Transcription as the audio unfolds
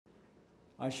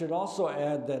I should also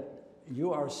add that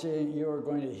you are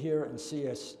going to hear and see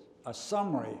a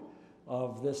summary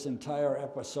of this entire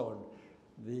episode.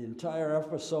 The entire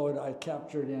episode I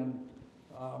captured in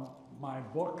my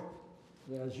book.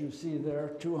 As you see there,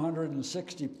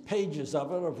 260 pages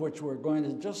of it, of which we're going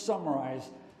to just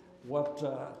summarize what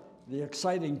the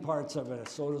exciting parts of it,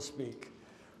 so to speak.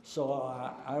 So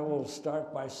I will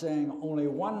start by saying only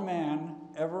one man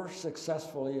ever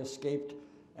successfully escaped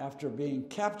after being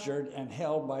captured and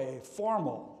held by a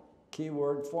formal,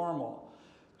 keyword formal,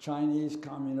 Chinese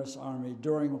Communist Army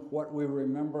during what we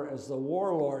remember as the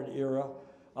warlord era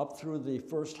up through the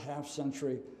first half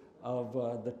century of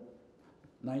the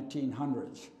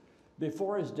 1900s.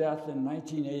 Before his death in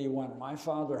 1981, my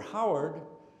father Howard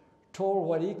told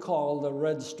what he called the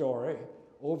Red Story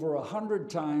over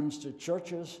 100 times to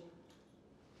churches,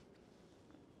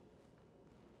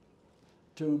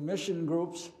 to mission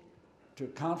groups, to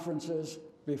conferences,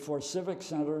 before civic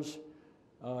centers,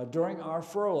 during our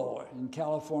furlough in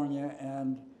California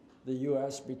and the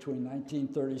US between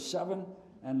 1937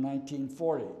 and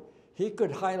 1940. He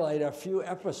could highlight a few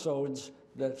episodes,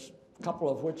 a couple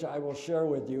of which I will share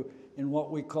with you, in what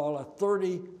we call a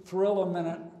 30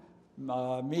 thrill-a-minute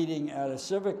meeting at a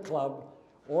civic club,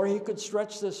 or he could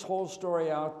stretch this whole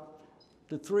story out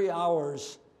to 3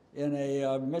 hours in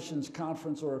a missions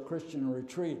conference or a Christian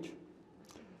retreat.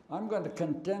 I'm going to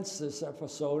condense this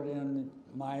episode in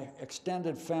my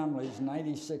extended family's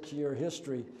 96-year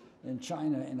history in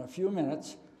China in a few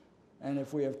minutes, and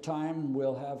if we have time,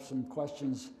 we'll have some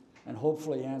questions and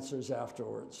hopefully answers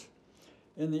afterwards.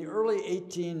 In the early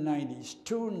 1890s,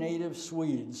 two native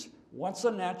Swedes, once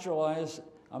a naturalized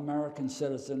American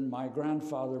citizen, my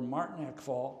grandfather Martin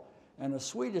Ekvall, and a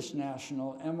Swedish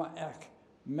national, Emma Ek,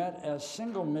 met as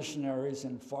single missionaries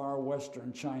in far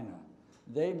western China.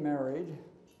 They married,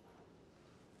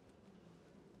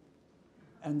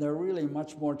 and they're really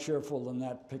much more cheerful than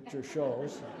that picture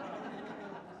shows.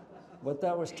 But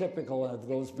that was typical of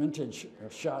those vintage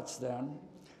shots then.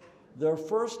 Their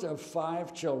first of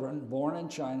 5 children born in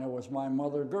China was my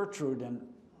mother Gertrude in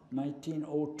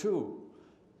 1902.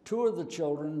 2 of the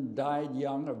children died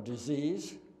young of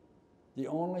disease. The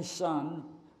only son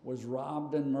was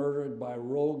robbed and murdered by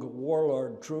rogue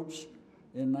warlord troops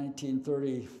in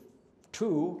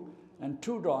 1932, and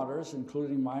 2 daughters,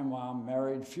 including my mom,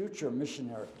 married future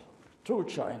missionaries to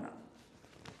China.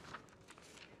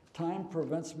 Time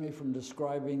prevents me from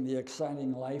describing the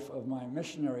exciting life of my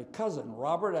missionary cousin,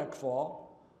 Robert Ekvall,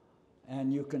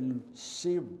 and you can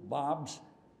see Bob's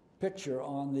picture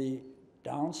on the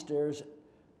downstairs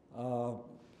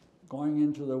going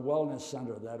into the wellness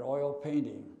center, that oil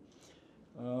painting.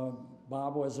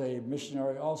 Bob was a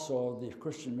missionary also of the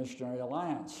Christian Missionary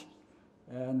Alliance.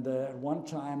 And at one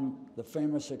time, the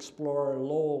famous explorer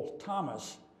Lowell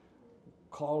Thomas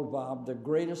called Bob the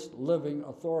greatest living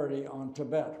authority on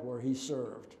Tibet, where he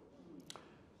served.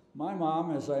 My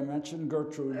mom, as I mentioned,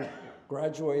 Gertrude,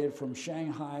 graduated from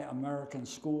Shanghai American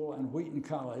School and Wheaton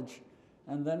College,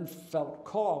 and then felt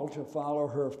called to follow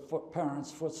her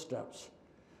parents' footsteps.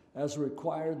 As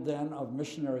required then of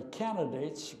missionary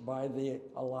candidates by the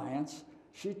Alliance,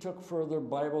 she took further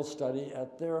Bible study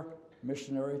at their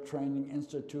Missionary Training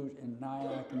Institute in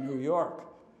Nyack, New York,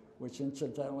 which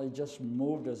incidentally just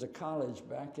moved as a college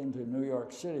back into New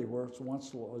York City, where it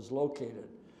once was located.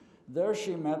 There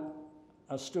she met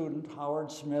a student,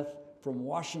 Howard Smith, from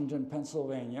Washington,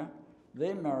 Pennsylvania.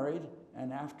 They married,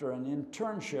 and after an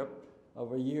internship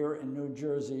of a year in New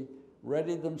Jersey,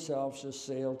 readied themselves to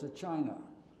sail to China.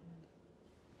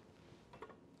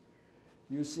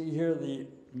 You see here the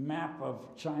map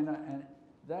of China, and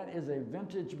that is a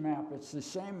vintage map. It's the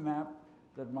same map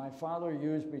that my father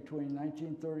used between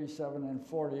 1937 and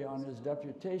 40 on his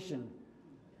deputation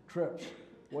trips.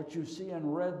 What you see in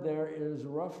red there is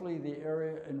roughly the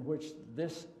area in which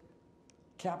this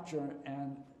capture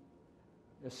and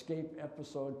escape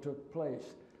episode took place.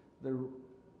 The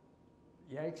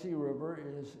Yangtze River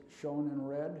is shown in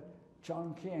red.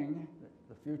 Chongqing,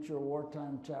 the future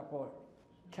wartime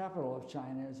capital of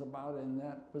China, is about in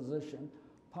that position.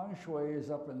 Pengshui is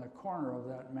up in the corner of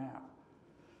that map.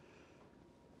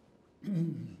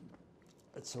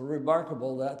 It's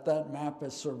remarkable that that map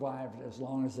has survived as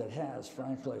long as it has,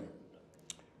 frankly.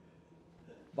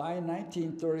 By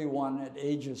 1931, at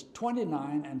ages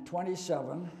 29 and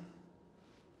 27,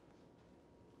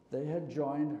 they had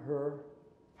joined her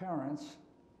parents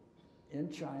in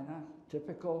China,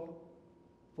 typical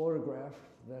photograph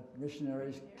that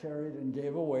missionaries carried and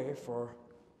gave away for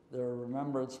their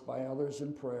remembrance by others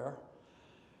in prayer.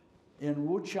 In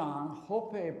Wuchang,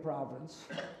 Hubei province,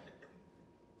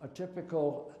 a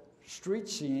typical street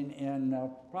scene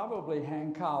in probably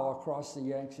Hankow across the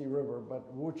Yangtze River,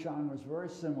 but Wuchang was very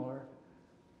similar,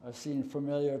 a scene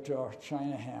familiar to our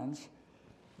China hands.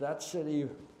 That city,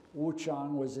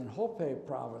 Wuchang, was in Hebei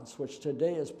province, which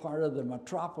today is part of the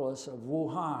metropolis of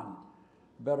Wuhan,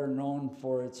 better known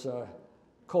for its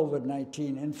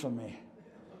COVID-19 infamy.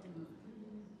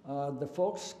 The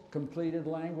folks completed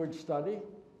language study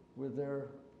with their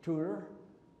tutor.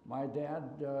 My dad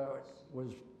was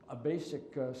a basic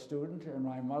student, and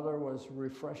my mother was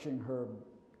refreshing her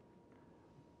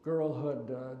girlhood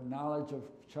knowledge of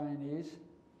Chinese.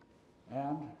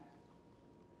 And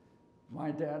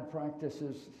my dad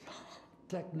practices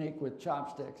technique with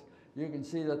chopsticks. You can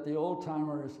see that the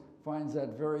old-timers finds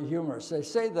that very humorous. They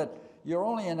say that you're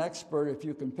only an expert if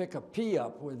you can pick a pea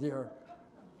up with your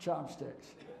chopsticks.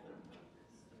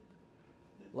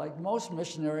 Like most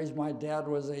missionaries, my dad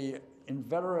was an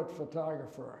inveterate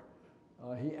photographer.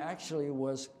 He actually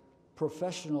was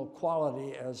professional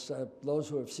quality, as those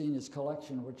who have seen his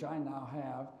collection, which I now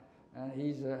have, and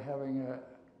he's having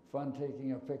fun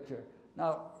taking a picture.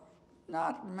 Now,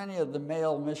 not many of the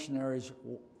male missionaries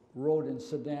rode in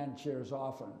sedan chairs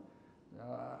often,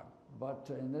 but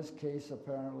in this case,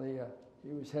 apparently,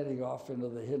 he was heading off into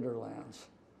the hinterlands.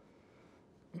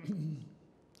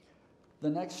 The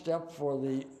next step for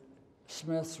the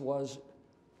Smiths was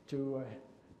to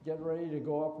get ready to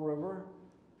go upriver.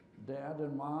 Dad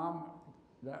and Mom,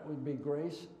 that would be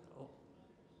Grace,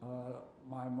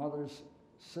 my mother's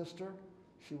sister.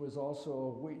 She was also a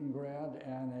Wheaton grad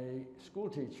and a school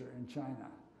teacher in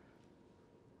China.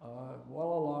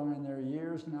 Well along in their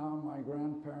years now, my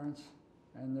grandparents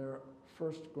and their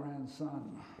first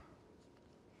grandson.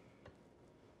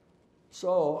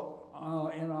 So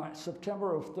in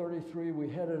September of '33, we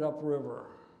headed upriver,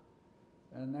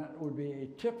 and that would be a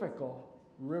typical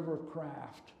river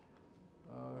craft,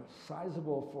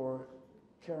 sizable for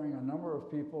carrying a number of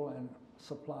people and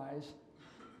supplies.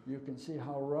 You can see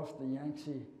how rough the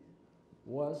Yangtze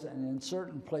was, and in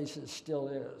certain places still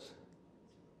is.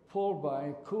 Pulled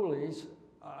by coolies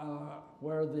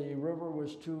where the river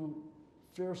was too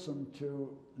fearsome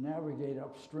to navigate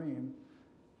upstream.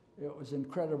 It was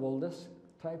incredible. This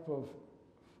type of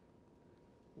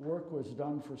work was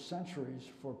done for centuries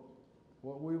for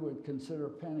what we would consider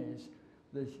pennies.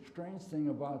 The strange thing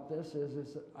about this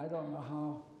is that I don't know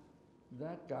how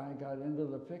that guy got into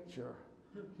the picture.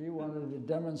 He wanted to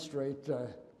demonstrate the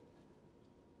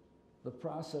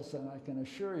process, and I can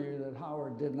assure you that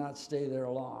Howard did not stay there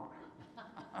long.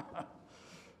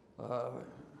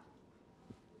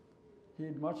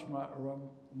 He'd much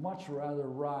rather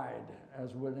ride,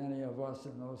 as would any of us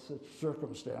in those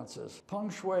circumstances.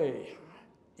 Pengshui,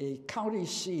 a county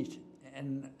seat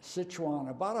in Sichuan,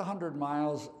 about 100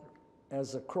 miles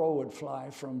as a crow would fly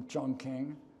from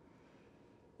Chongqing.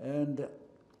 And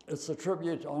it's a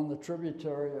tribute on the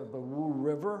tributary of the Wu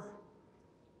River,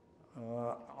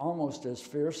 almost as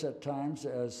fierce at times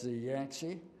as the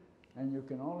Yangtze, and you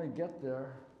can only get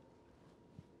there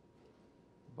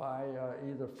by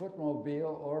either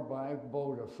footmobile or by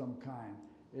boat of some kind.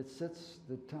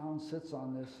 The town sits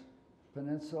on this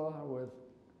peninsula with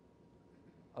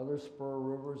other spur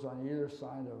rivers on either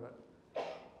side of it.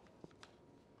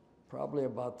 Probably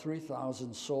about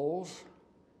 3,000 souls.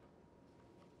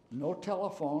 No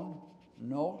telephone,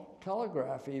 no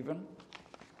telegraph even.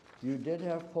 You did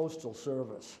have postal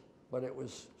service, but it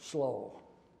was slow,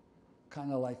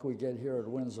 kind of like we get here at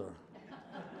Windsor.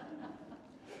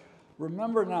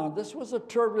 Remember now, this was a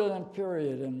turbulent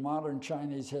period in modern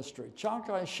Chinese history. Chiang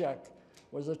Kai-shek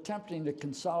was attempting to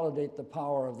consolidate the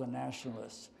power of the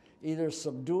nationalists, either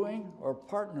subduing or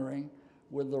partnering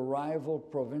with the rival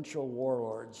provincial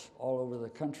warlords all over the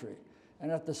country,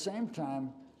 and at the same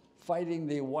time, fighting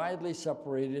the widely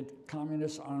separated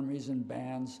communist armies and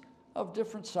bands of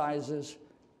different sizes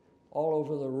all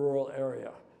over the rural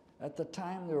area. At the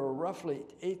time, there were roughly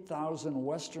 8,000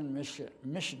 Western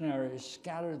missionaries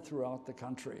scattered throughout the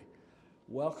country,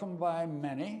 welcomed by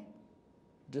many,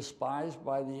 despised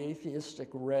by the atheistic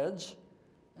Reds,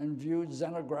 and viewed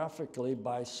xenographically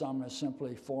by some as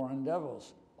simply foreign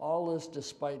devils. All this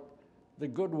despite the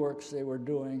good works they were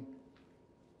doing,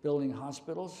 building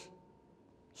hospitals,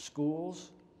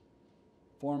 schools,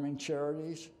 forming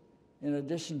charities, in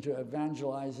addition to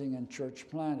evangelizing and church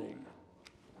planting.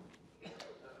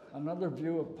 Another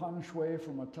view of Pengshui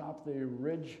from atop the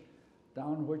ridge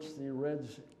down which the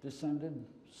Reds descended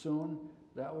soon,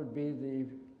 that would be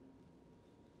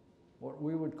what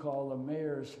we would call the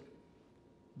mayor's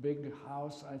big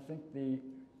house. I think the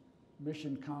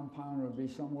mission compound would be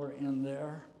somewhere in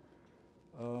there.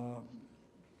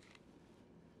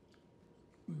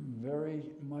 very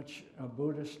much a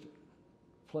Buddhist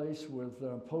place with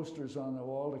posters on the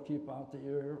wall to keep out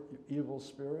the evil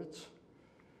spirits.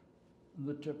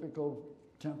 The typical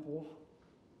temple.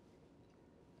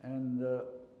 And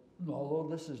although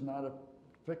this is not a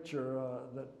picture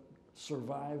that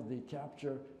survived the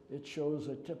capture, it shows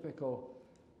a typical,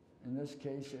 in this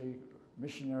case, a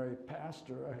missionary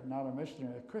pastor, not a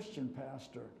missionary, a Christian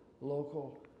pastor,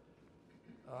 local,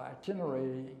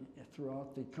 itinerating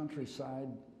throughout the countryside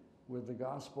with the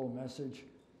gospel message.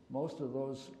 Most of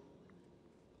those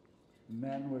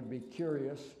men would be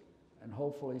curious, and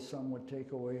hopefully some would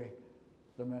take away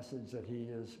the message that he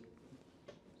is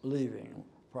leaving,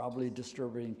 probably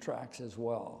distributing tracts as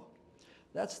well.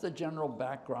 That's the general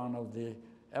background of the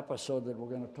episode that we're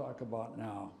going to talk about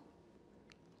now.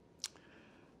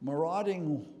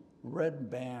 Marauding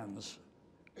red bands,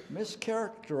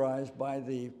 mischaracterized by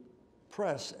the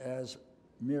press as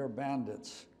mere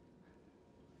bandits,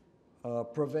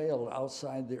 prevailed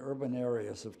outside the urban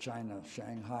areas of China: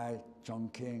 Shanghai,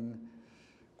 Chongqing,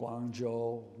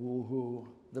 Guangzhou, Wuhu.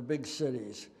 The big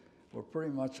cities were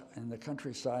pretty much in the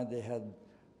countryside. They had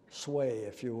sway,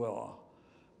 if you will.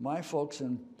 My folks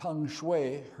in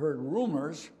Pengshui heard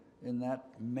rumors in that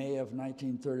May of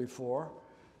 1934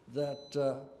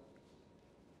 that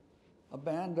a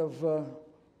band of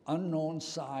unknown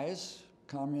size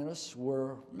communists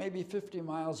were maybe 50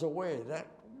 miles away. That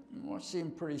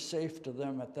seemed pretty safe to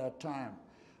them at that time.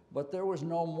 But there was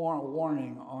no more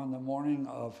warning on the morning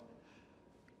of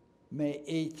May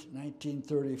 8,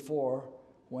 1934,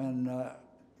 when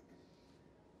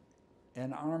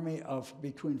an army of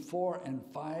between 4,000 and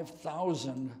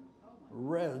 5,000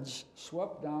 Reds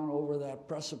swept down over that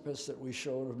precipice that we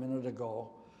showed a minute ago,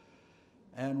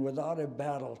 and without a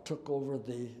battle took over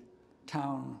the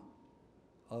town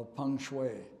of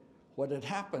Pengshui. What had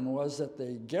happened was that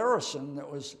the garrison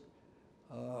that was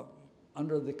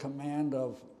under the command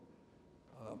of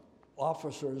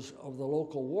officers of the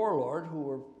local warlord, who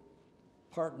were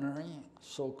partnering,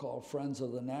 so-called Friends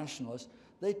of the Nationalists,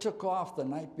 they took off the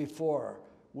night before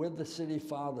with the city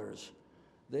fathers.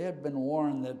 They had been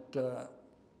warned that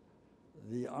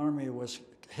the army was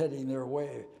heading their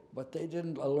way, but they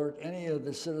didn't alert any of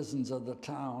the citizens of the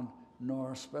town,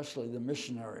 nor especially the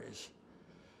missionaries.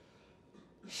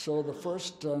 So the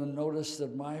first notice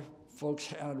that my folks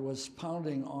had was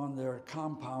pounding on their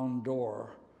compound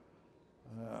door.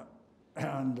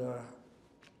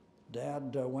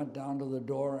 Dad went down to the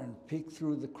door and peeked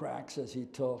through the cracks as he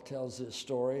tells his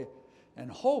story, and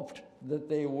hoped that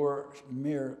they were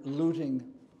mere looting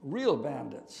real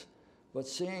bandits. But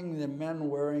seeing the men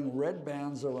wearing red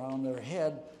bands around their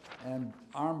head and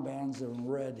armbands in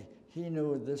red, he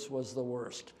knew this was the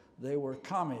worst. They were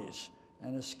commies,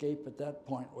 and escape at that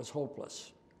point was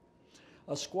hopeless.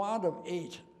 A squad of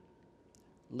 8,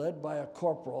 led by a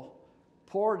corporal,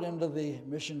 poured into the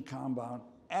mission compound,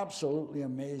 absolutely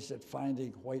amazed at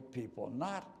finding white people.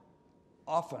 Not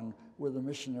often were the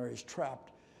missionaries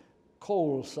trapped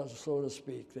cold, so to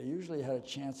speak. They usually had a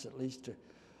chance at least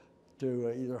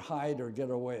to either hide or get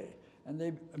away. And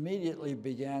they immediately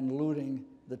began looting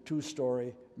the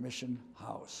 2-story mission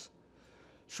house.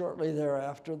 Shortly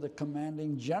thereafter, the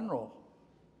commanding general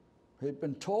had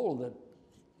been told that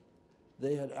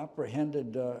they had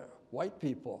apprehended white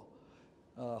people.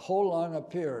 Ho Lung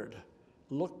appeared,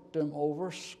 looked them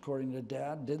over, according to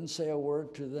Dad, didn't say a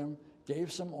word to them,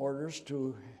 gave some orders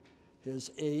to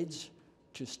his aides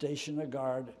to station a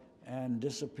guard, and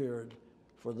disappeared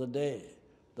for the day.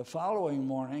 The following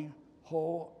morning,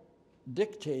 Ho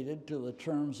dictated to the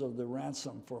terms of the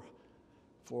ransom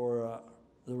for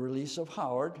the release of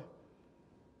Howard,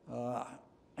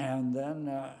 and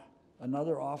then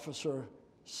another officer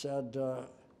said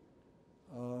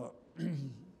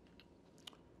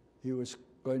he was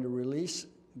going to release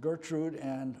Gertrude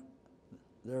and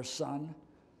their son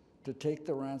to take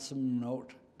the ransom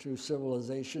note to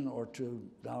civilization or to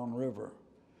downriver.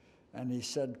 And he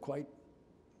said quite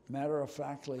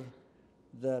matter-of-factly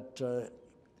that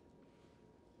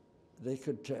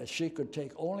she could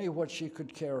take only what she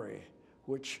could carry,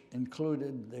 which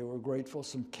included, they were grateful,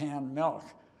 some canned milk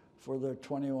for their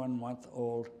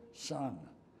 21-month-old son.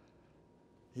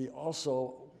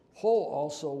 Ho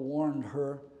also warned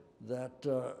her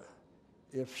that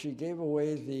if she gave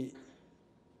away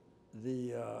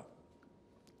the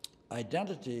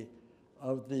identity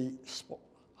of the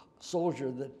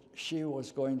soldier that she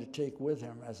was going to take with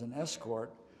him as an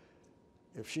escort,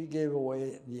 if she gave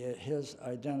away his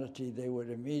identity, they would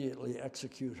immediately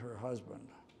execute her husband.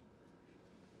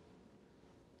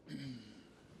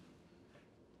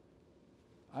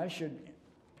 I should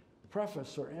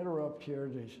preface or interrupt here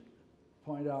to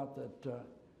point out that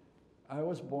I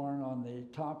was born on the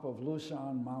top of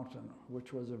Lushan Mountain,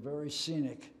 which was a very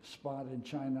scenic spot in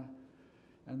China.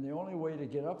 And the only way to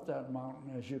get up that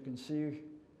mountain, as you can see,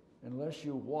 unless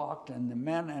you walked, and the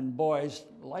men and boys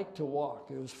liked to walk.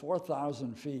 It was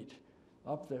 4,000 feet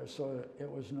up there, so it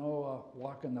was no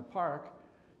walk in the park.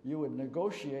 You would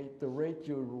negotiate the rate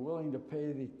you were willing to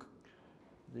pay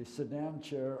the sedan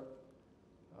chair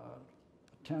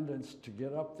attendants to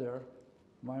get up there.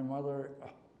 My mother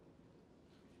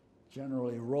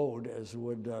generally rode, as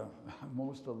would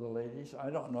most of the ladies.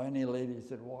 I don't know any ladies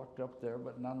that walked up there,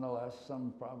 but nonetheless,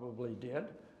 some probably did.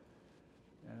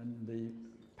 And the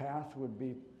path would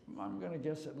be, I'm going to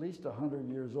guess, at least 100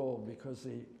 years old, because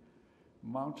the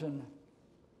mountain,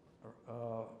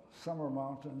 summer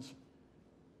mountains,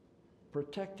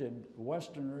 protected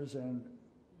Westerners and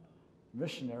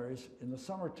missionaries in the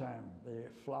summertime. They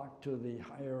flocked to the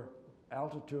higher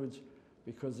altitudes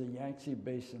because the Yangtze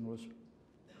Basin was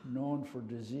known for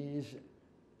disease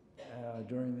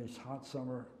during these hot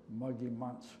summer muggy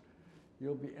months.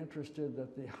 You'll be interested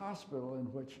that the hospital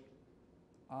in which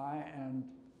I and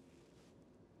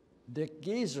Dick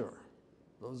Geezer,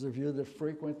 those of you that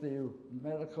frequent the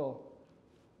medical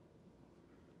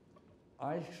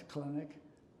eye clinic,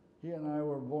 he and I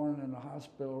were born in a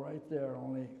hospital right there,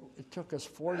 only it took us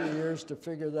 40 years to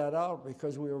figure that out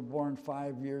because we were born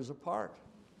 5 years apart.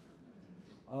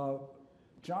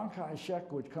 Chiang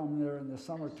Kai-shek would come there in the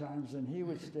summer times, and he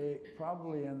would stay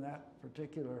probably in that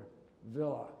particular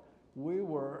villa. We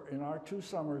were, in our 2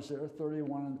 summers there,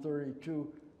 31 and 32,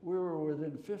 we were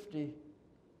within 50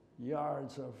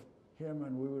 yards of him,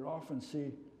 and we would often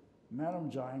see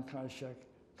Madame Chiang Kai-shek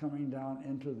coming down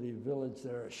into the village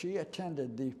there. She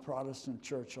attended the Protestant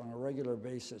church on a regular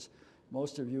basis.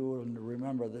 Most of you will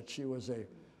remember that she was a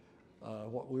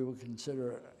what we would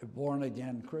consider a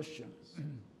born-again Christian.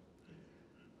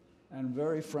 And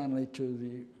very friendly to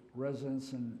the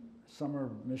residents and summer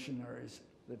missionaries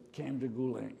that came to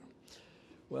Guling.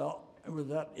 Well, with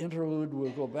that interlude, we'll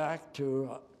go back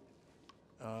to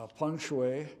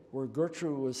Pengshui, where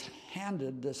Gertrude was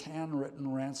handed this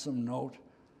handwritten ransom note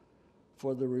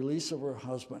for the release of her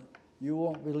husband. You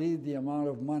won't believe the amount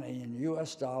of money in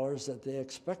US dollars that they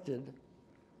expected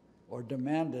or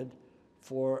demanded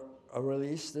for a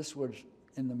release. This was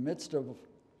in the midst of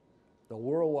the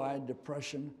worldwide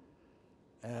depression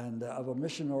and of a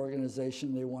mission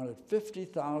organization. They wanted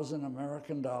 50,000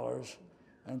 American dollars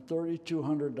and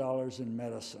 $3,200 in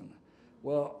medicine.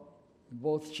 Well,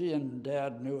 both she and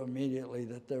Dad knew immediately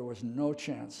that there was no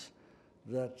chance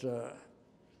that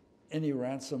any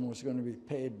ransom was going to be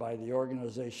paid by the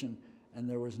organization, and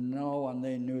there was no one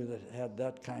they knew that had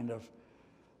that kind of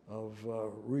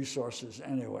resources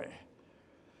anyway.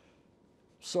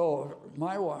 So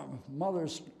my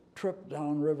mother's trip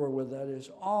downriver with that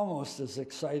is almost as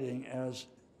exciting as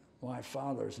my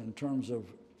father's in terms of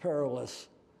perilous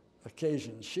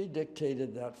occasions. She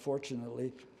dictated that,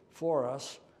 fortunately, for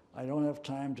us. I don't have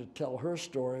time to tell her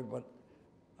story, but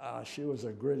she was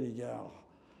a gritty gal.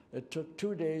 It took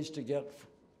 2 days to get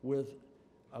with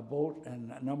a boat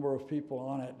and a number of people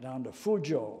on it down to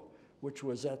Fuzhou, which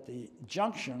was at the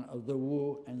junction of the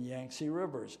Wu and Yangtze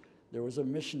Rivers. There was a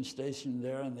mission station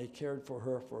there, and they cared for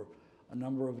her for a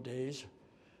number of days.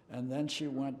 And then she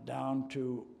went down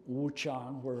to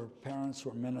Wuchang, where her parents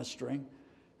were ministering,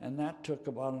 and that took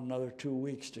about another 2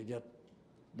 weeks to get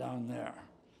down there.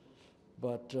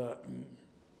 But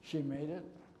she made it.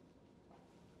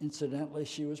 Incidentally,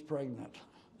 she was pregnant.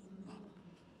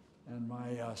 And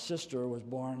my sister was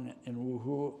born in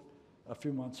Wuhu a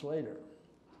few months later.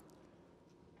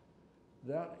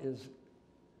 That is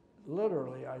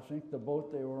literally, I think, the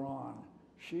boat they were on.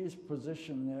 She's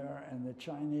positioned there, and the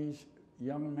Chinese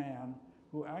young man,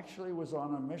 who actually was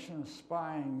on a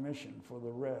spying mission for the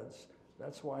Reds.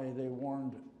 That's why they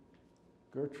warned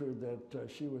Gertrude that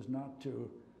she was not to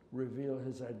reveal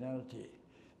his identity.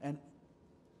 And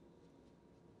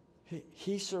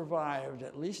he survived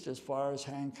at least as far as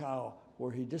Hankow,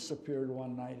 where he disappeared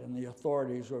one night, and the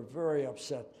authorities were very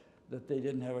upset that they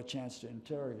didn't have a chance to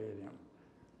interrogate him.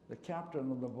 The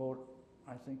captain of the boat,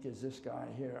 I think, is this guy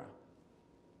here.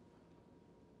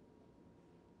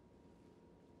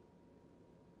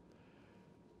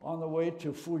 On the way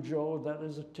to Fuzhou, that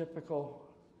is a typical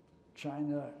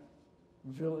China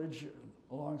village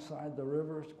alongside the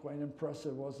river. It's quite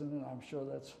impressive, wasn't it? I'm sure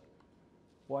that's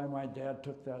why my dad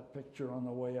took that picture on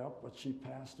the way up, but she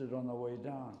passed it on the way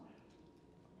down.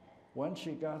 When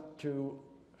she got to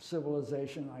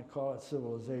civilization, I call it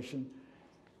civilization,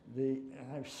 and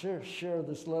I share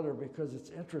this letter because it's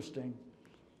interesting.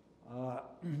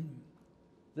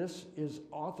 This is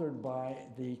authored by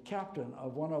the captain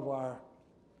of one of our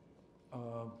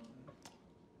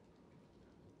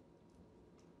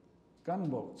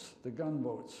gunboats, the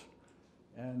gunboats.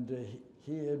 And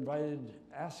he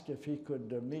asked if he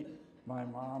could meet my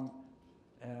mom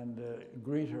and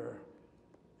greet her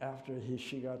after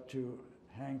she got to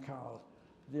Hankow.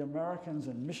 The Americans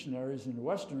and missionaries and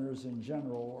Westerners in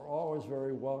general were always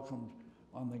very welcomed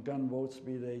on the gunboats,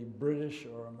 be they British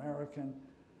or American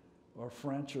or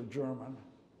French or German.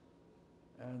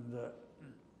 And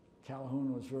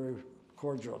Calhoun was very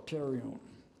cordial.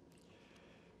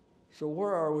 So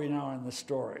where are we now in the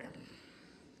story?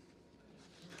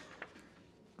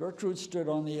 Gertrude stood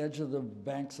on the edge of the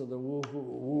banks of the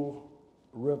Wu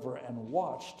River and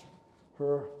watched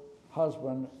her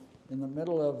husband in the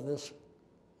middle of this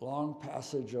long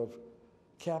passage of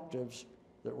captives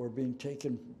that were being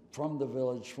taken from the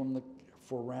village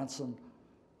for ransom,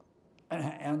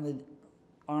 and the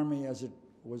army as it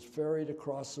was ferried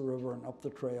across the river and up the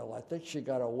trail. I think she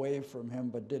got away from him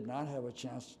but did not have a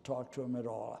chance to talk to him at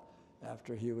all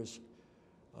after he was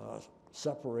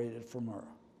separated from her.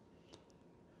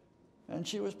 And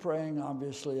she was praying,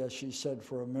 obviously, as she said,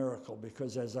 for a miracle,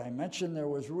 because as I mentioned, there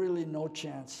was really no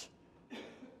chance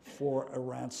for a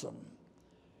ransom.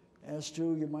 As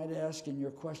to, you might ask in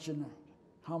your question,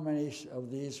 how many of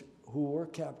these who were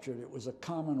captured? It was a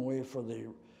common way for the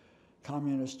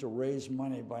communists to raise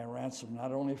money by ransom,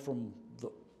 not only from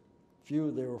the few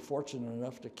they were fortunate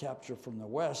enough to capture from the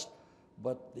West,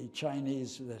 but the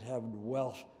Chinese that had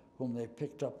wealth whom they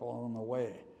picked up along the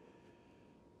way.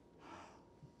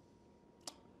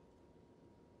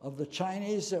 Of the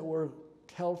Chinese that were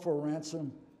held for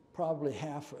ransom, probably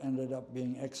half ended up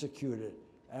being executed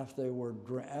after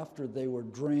they were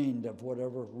drained of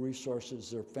whatever resources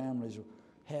their families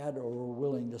had or were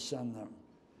willing to send them.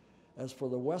 As for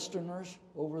the Westerners,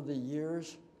 over the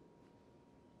years,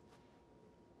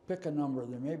 pick a number.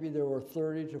 Maybe there were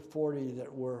 30 to 40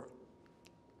 that were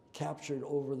captured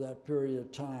over that period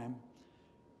of time.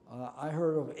 I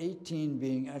heard of 18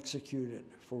 being executed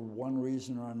for one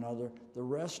reason or another. The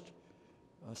rest,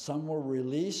 some were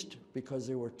released because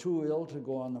they were too ill to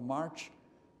go on the march,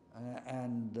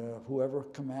 and whoever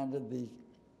commanded the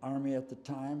army at the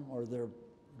time or their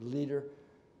leader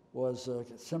was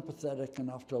sympathetic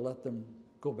enough to let them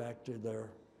go back to their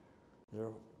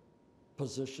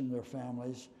position, their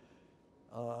families.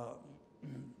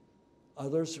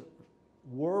 Others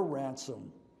were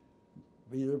ransomed,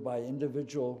 either by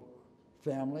individual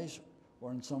families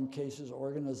or in some cases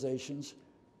organizations,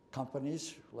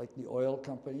 companies like the oil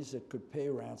companies that could pay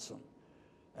ransom.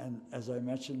 And as I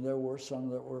mentioned, there were some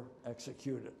that were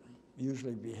executed,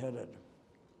 usually beheaded.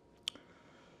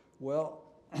 Well,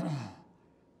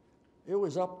 it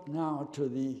was up now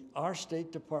to our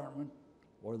State Department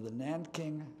or the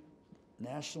Nanking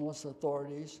nationalist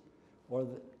authorities or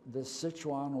the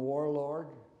Sichuan warlord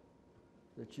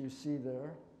that you see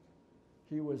there.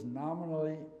 He was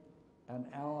nominally an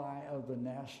ally of the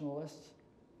nationalists,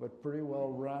 but pretty well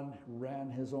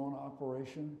ran his own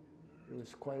operation. It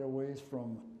was quite a ways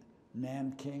from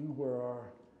Nanking, where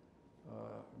our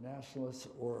nationalists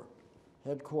were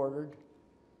headquartered.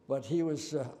 But he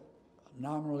was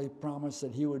nominally promised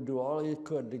that he would do all he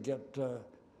could to get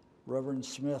Reverend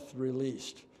Smith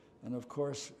released. And of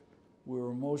course, we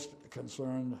were most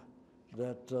concerned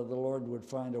that the Lord would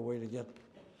find a way to get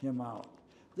him out.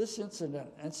 This incident,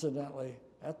 incidentally,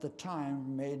 at the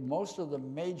time, made most of the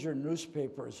major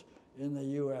newspapers in the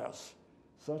U.S.,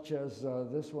 such as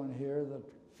this one here that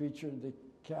featured the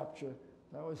capture.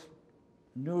 That was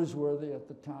newsworthy at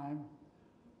the time.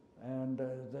 And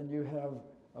then you have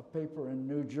a paper in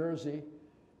New Jersey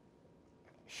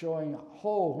showing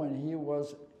Ho when he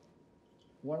was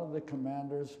one of the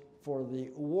commanders for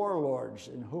the warlords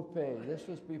in Hubei. This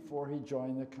was before he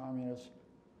joined the Communist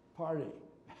Party.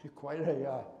 Quite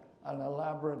an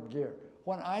elaborate gear.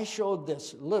 When I showed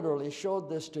this, literally showed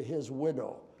this to his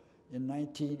widow in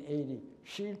 1980,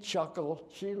 she chuckled,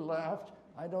 she laughed.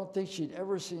 I don't think she'd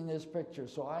ever seen this picture,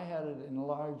 so I had it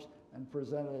enlarged and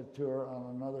presented it to her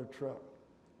on another trip.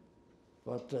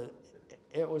 But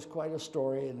it was quite a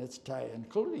story in its time,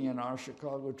 including in our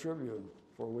Chicago Tribune,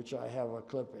 for which I have a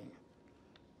clipping.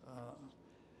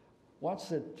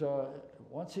 Once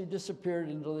he disappeared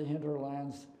into the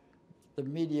hinterlands, the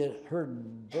media heard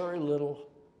very little,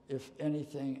 if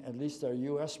anything, at least our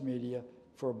U.S. media,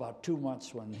 for about 2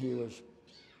 months when he was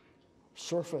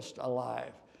surfaced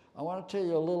alive. I want to tell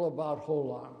you a little about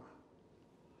Ho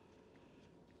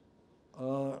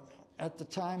Lang. At the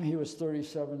time, he was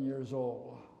 37 years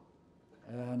old,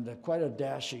 and quite a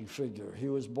dashing figure. He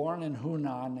was born in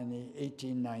Hunan in the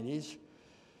 1890s.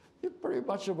 He was pretty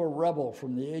much of a rebel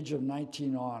from the age of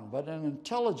 19 on, but an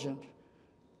intelligent,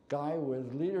 guy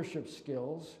with leadership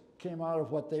skills, came out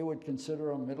of what they would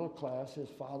consider a middle class. His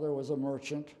father was a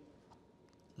merchant,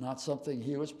 not something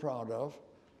he was proud of.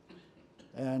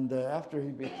 And after he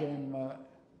became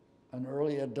an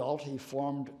early adult, he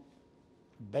formed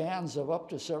bands of up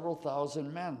to several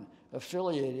thousand men,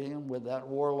 affiliating him with that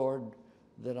warlord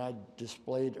that I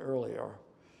displayed earlier.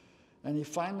 And he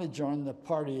finally joined the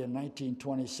party in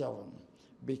 1927,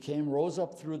 rose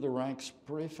up through the ranks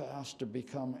pretty fast to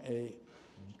become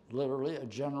literally a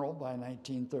general by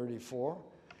 1934.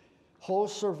 Ho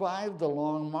survived the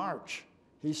Long March.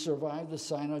 He survived the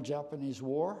Sino-Japanese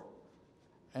War,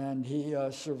 and he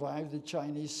survived the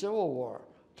Chinese Civil War,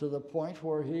 to the point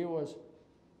where he was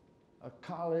a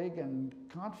colleague and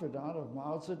confidant of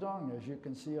Mao Zedong, as you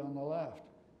can see on the left.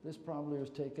 This probably was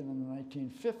taken in the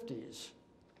 1950s.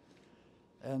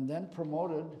 And then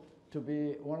promoted to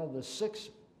be one of the 6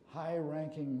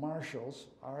 high-ranking marshals,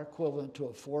 our equivalent to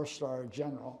a 4-star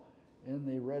general in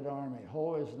the Red Army.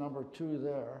 Ho is number 2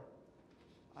 there.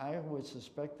 I would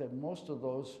suspect that most of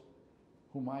those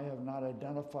whom I have not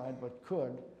identified but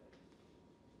could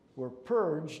were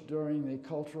purged during the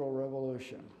Cultural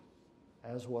Revolution,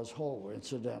 as was Ho,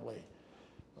 incidentally.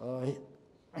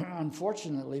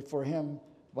 Unfortunately for him,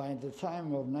 by the time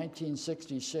of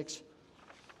 1966,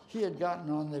 he had gotten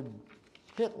on the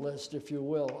hit list, if you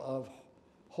will, of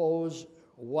Ho's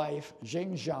wife,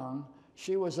 Jing Zhang.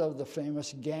 She was of the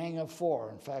famous Gang of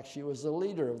Four. In fact, she was the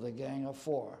leader of the Gang of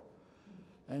Four.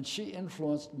 And she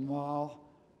influenced Mao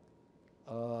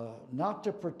not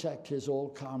to protect his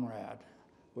old comrade,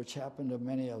 which happened to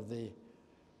many of the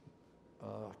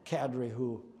cadre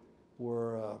who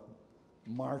were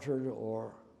martyred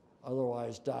or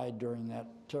otherwise died during that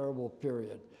terrible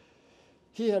period.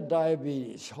 He had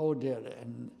diabetes, Ho did,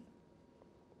 and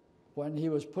when he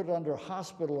was put under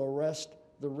hospital arrest,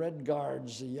 the Red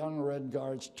Guards, the young Red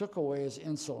Guards, took away his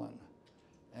insulin,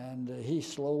 and he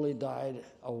slowly died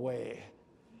away.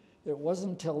 It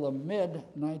wasn't until the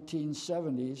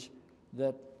mid-1970s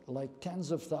that, like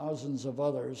tens of thousands of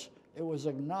others, it was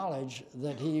acknowledged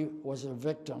that he was a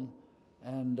victim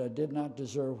and did not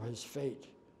deserve his fate.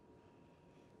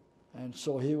 And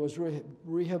so he was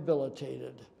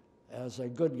rehabilitated as a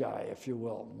good guy, if you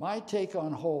will. My take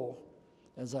on Ho,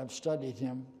 as I've studied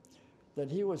him, that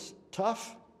he was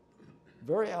tough,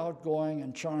 very outgoing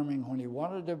and charming when he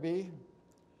wanted to be,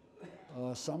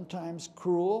 sometimes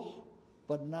cruel,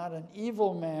 but not an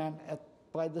evil man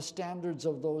by the standards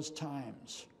of those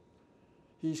times.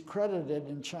 He's credited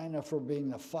in China for being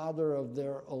the father of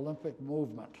their Olympic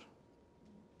movement.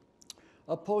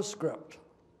 A postscript.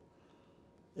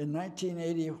 In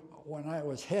 1980, when I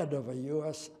was head of a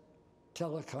U.S.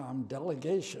 telecom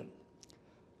delegation,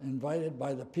 invited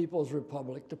by the People's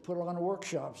Republic to put on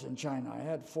workshops in China. I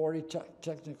had 40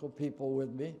 technical people with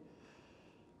me.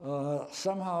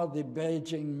 Somehow the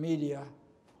Beijing media,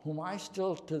 whom I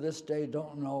still to this day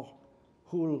don't know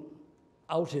who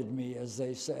outed me, as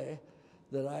they say,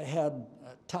 that I had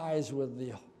ties with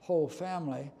the Ho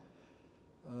family,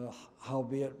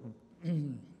 albeit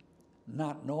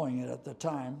not knowing it at the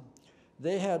time.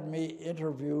 They had me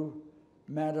interview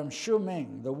Madame Xu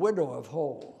Ming, the widow of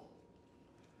Ho.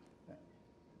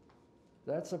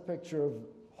 That's a picture of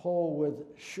Ho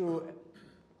with Xu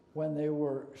when they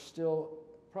were still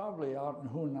probably out in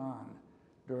Hunan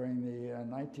during the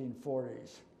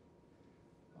 1940s.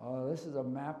 This is a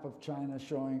map of China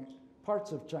showing,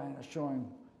 parts of China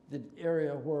showing the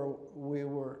area where we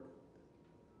were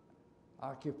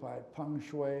occupied.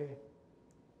 Pengshui,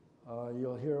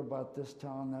 you'll hear about this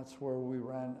town. That's where we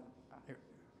ran,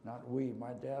 not we,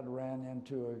 my dad ran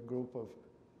into a group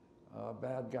of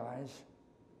bad guys.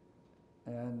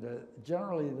 And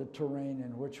generally the terrain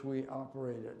in which we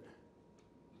operated.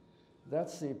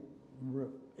 That's the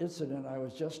incident I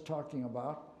was just talking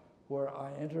about, where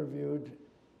I interviewed,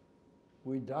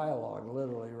 we dialogued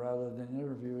literally rather than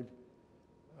interviewed,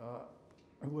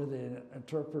 with an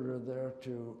interpreter there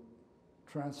to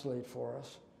translate for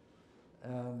us.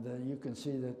 And you can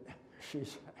see that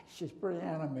she's pretty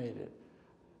animated.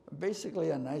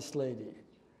 Basically a nice lady,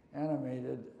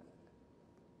 animated,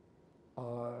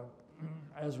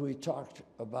 as we talked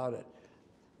about it.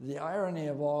 The irony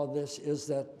of all this is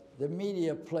that the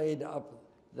media played up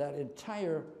that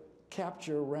entire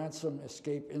capture, ransom,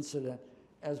 escape incident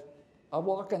as a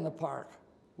walk in the park.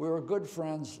 We were good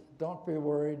friends, don't be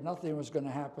worried, nothing was going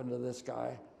to happen to this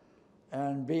guy.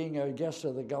 And being a guest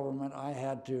of the government, I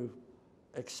had to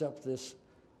accept this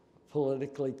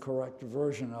politically correct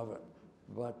version of it.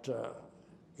 But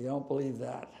you don't believe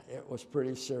that. It was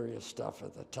pretty serious stuff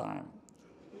at the time.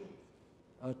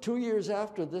 2 years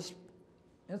after this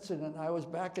incident, I was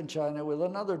back in China with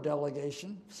another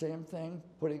delegation, same thing,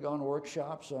 putting on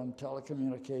workshops on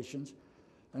telecommunications.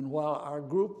 And while our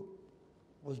group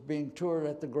was being toured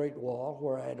at the Great Wall,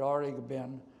 where I had already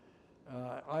been,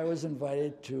 I was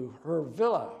invited to her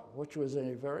villa, which was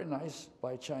a very nice,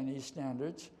 by Chinese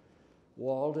standards,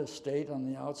 walled estate on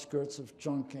the outskirts of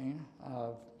Beijing.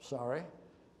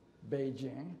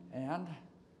 And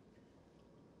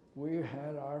we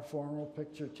had our formal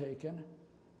picture taken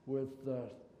with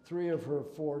 3 of her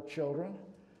 4 children.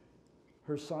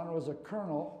 Her son was a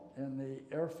colonel in the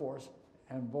Air Force,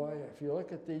 and boy, if you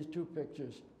look at these 2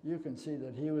 pictures, you can see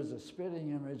that he was a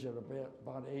spitting image at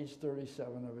about age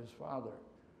 37 of his father.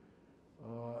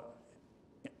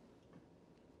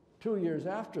 2 years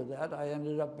after that, I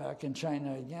ended up back in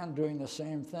China again doing the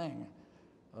same thing.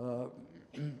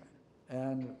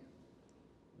 And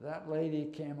that lady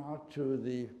came out to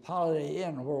the Holiday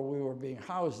Inn where we were being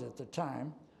housed at the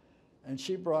time, and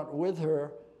she brought with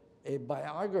her a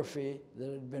biography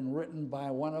that had been written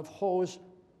by one of Ho's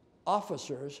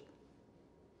officers,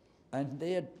 and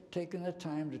they had taken the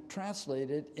time to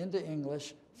translate it into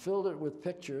English, filled it with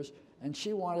pictures, and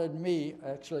she wanted me,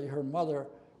 actually her mother,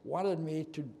 wanted me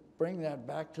to bring that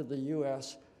back to the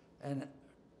US and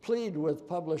plead with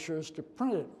publishers to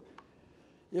print it.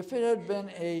 If it had been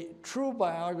a true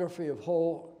biography of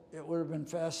Ho, it would have been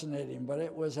fascinating, but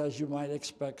it was, as you might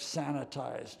expect,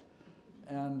 sanitized.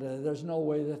 And there's no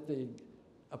way that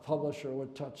a publisher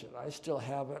would touch it. I still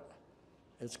have it.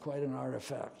 It's quite an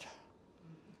artifact.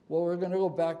 Well, we're going to go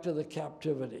back to the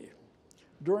captivity.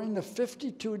 During the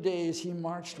 52 days he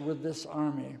marched with this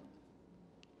army,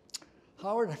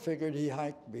 Howard figured he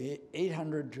hiked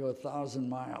 800 to 1,000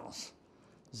 miles,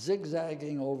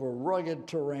 zigzagging over rugged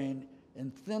terrain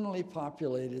in thinly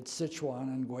populated Sichuan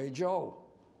and Guizhou.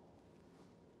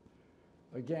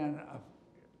 Again, a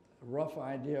rough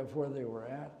idea of where they were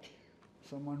at.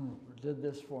 Someone did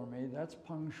this for me. That's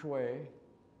Pengshui,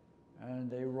 and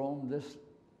they roamed this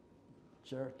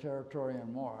territory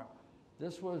and more.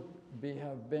 This would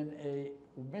have been a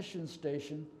mission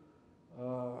station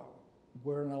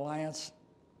where an alliance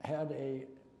had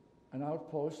an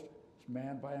outpost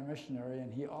manned by a missionary,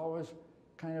 and he always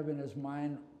kind of in his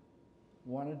mind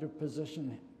wanted to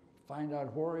find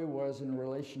out where he was in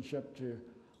relationship to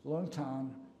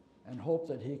Lungtan and hope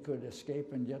that he could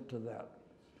escape and get to that.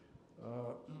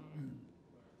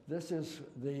 This is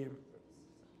the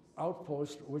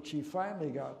outpost which he finally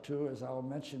got to, as I'll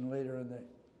mention later in the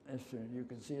issue. You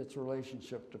can see its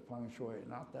relationship to Pengshui,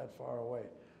 not that far away,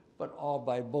 but all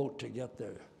by boat to get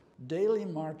there. Daily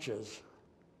marches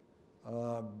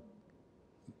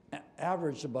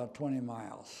averaged about 20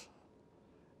 miles.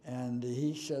 And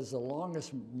he says the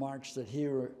longest march that he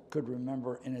could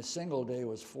remember in a single day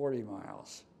was 40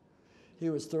 miles.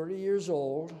 He was 30 years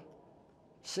old,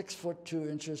 6 foot 2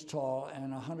 inches tall,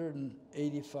 and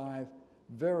 185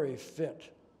 very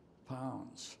fit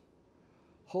pounds.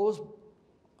 Ho's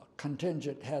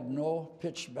contingent had no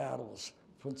pitched battles,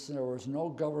 since there was no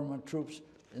government troops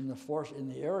in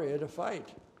the area to fight.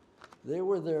 They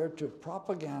were there to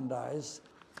propagandize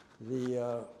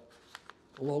the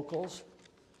locals.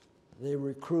 They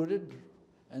recruited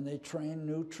and they trained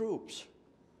new troops.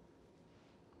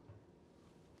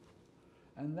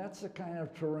 And that's the kind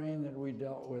of terrain that we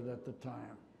dealt with at the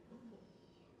time.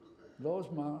 Those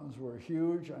mountains were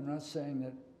huge. I'm not saying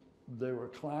that they were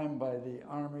climbed by the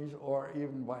armies or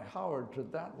even by Howard to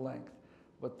that length,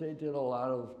 but they did a lot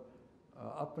of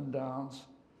up and downs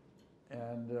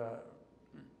and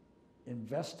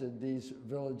invested these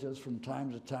villages from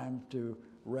time to time to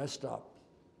rest up.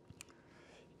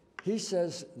 He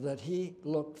says that he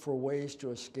looked for ways to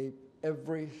escape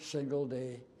every single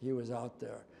day he was out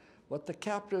there. But the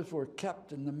captives were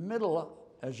kept in the middle,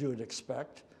 as you would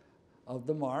expect, of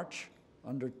the march,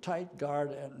 under tight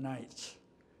guard at nights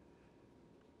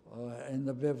in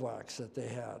the bivouacs that they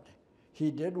had.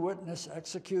 He did witness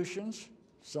executions.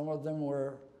 Some of them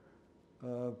were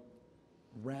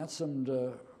ransomed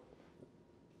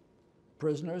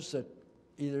prisoners that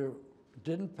either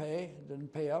didn't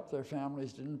pay up, their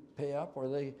families didn't pay up, or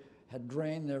they had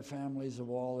drained their families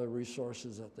of all the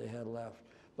resources that they had left.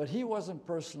 But he wasn't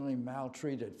personally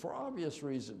maltreated for obvious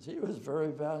reasons. He was a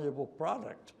very valuable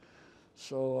product.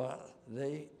 So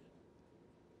they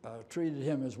treated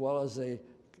him as well as they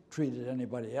treated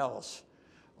anybody else.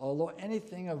 Although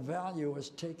anything of value was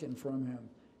taken from him,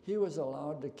 he was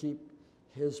allowed to keep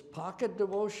his pocket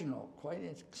devotional, quite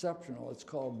exceptional. It's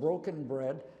called Broken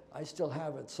Bread. I still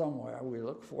have it somewhere. We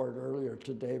looked for it earlier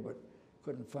today, but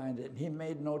couldn't find it. And he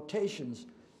made notations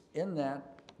in that,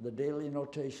 the daily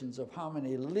notations of how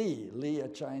many li, a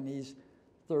Chinese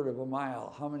third of a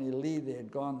mile, how many li they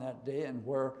had gone that day and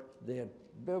where they had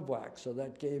bivouacked. So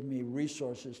that gave me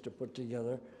resources to put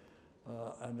together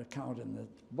an account in the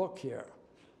book here.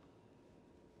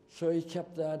 So he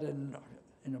kept that in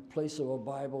a place of a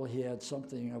Bible. He had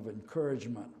something of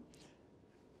encouragement.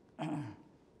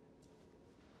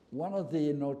 One of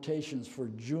the notations for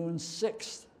June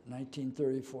 6th,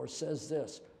 1934 says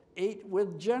this: "Ate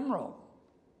with General.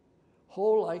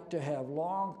 Ho liked to have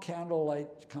long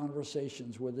candlelight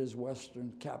conversations with his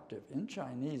Western captive," in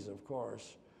Chinese, of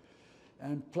course,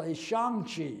 "and play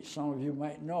shangqi." Some of you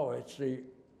might know it's the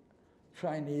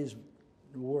Chinese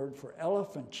word for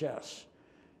elephant chess.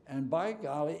 And by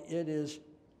golly, it is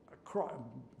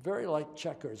very like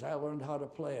checkers. I learned how to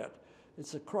play it.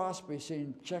 It's a cross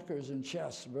between checkers and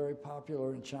chess, very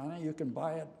popular in China. You can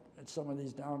buy it at some of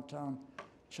these downtown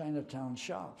Chinatown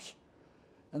shops.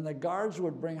 And the guards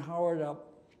would bring Howard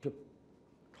up to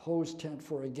Ho's tent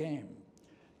for a game.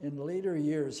 In later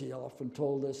years, he often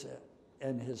told us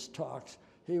in his talks,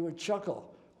 he would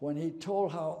chuckle when he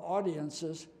told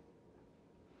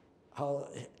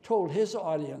told his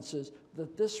audiences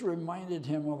that this reminded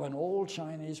him of an old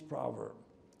Chinese proverb.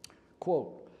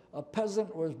 Quote, "A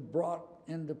peasant was brought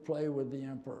into play with the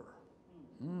emperor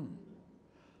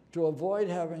to avoid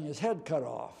having his head cut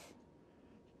off.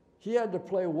 He had to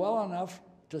play well enough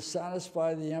to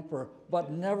satisfy the emperor,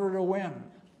 but never to win."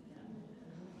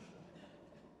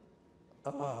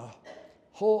 Ho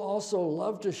also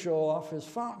loved to show off his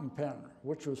fountain pen,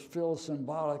 which was filled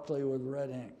symbolically with red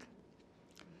ink.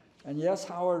 And yes,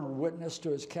 Howard witnessed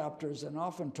to his captors and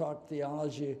often talked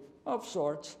theology of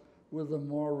sorts with the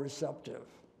more receptive.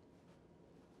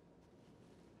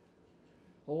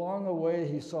 Along the way,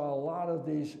 he saw a lot of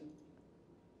these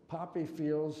poppy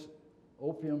fields,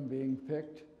 opium being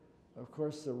picked. Of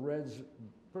course, the Reds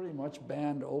pretty much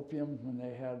banned opium when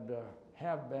they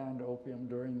have banned opium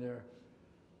during their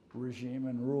regime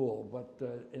and rule. But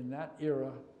in that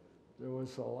era, there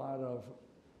was a lot of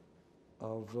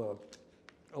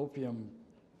opium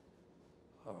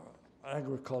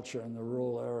agriculture in the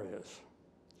rural areas.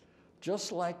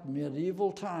 Just like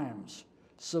medieval times,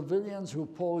 civilians who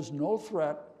posed no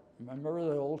threat, remember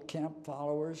the old camp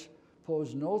followers,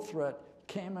 posed no threat,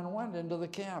 came and went into the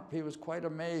camp. He was quite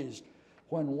amazed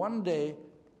when one day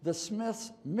the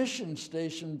Smith's mission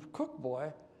station cook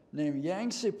boy named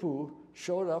Yangtze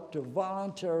showed up to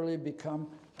voluntarily become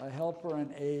a helper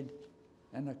and aide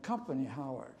and accompany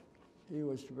Howard. He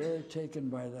was very taken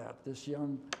by that, this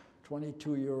young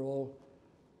 22-year-old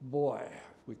boy.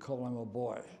 We call him a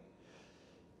boy.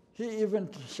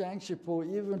 Yangtze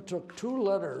even took two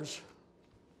letters,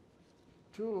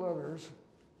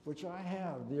 which I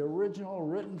have, the original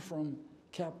written from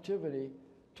captivity,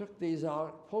 took these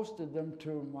out, posted them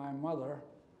to my mother,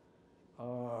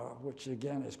 which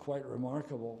again is quite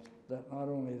remarkable, that not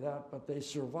only that, but they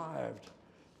survived.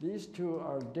 These two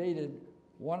are dated,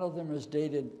 one of them is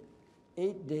dated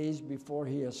 8 days before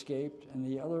he escaped, and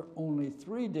the other only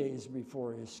 3 days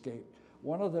before he escaped.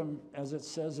 One of them, as it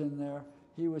says in there,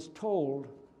 he was told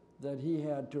that he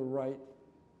had to write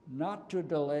not to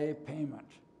delay payment.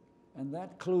 And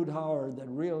that clued Howard that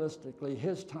realistically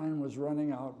his time was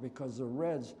running out because the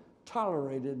Reds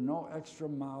tolerated no extra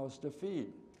mouths to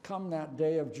feed. Come that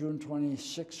day of June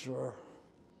 26, or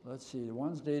let's see,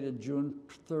 one's dated June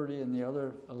 30 and the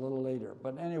other a little later.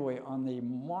 But anyway, on the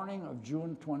morning of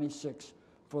June 26,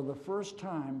 for the first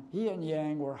time, he and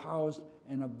Yang were housed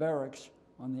in a barracks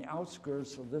on the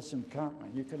outskirts of this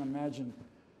encampment. You can imagine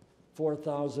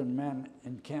 4,000 men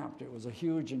encamped. It was a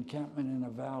huge encampment in a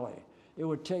valley. It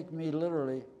would take me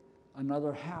literally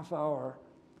another half hour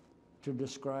to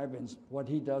describe in what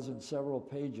he does in several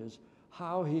pages,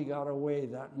 how he got away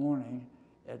that morning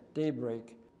at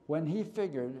daybreak, when he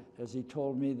figured, as he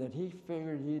told me, that he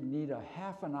figured he'd need a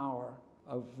half an hour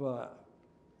of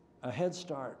a head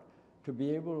start to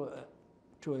be able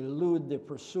to elude the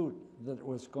pursuit that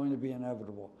was going to be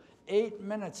inevitable. 8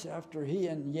 minutes after he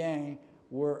and Yang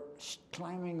were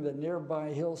climbing the nearby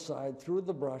hillside through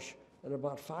the brush at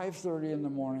about 5:30 in the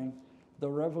morning, the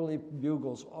reveille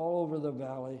bugles all over the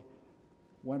valley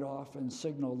went off and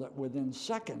signaled that within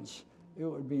seconds it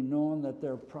would be known that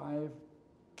their prize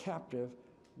captive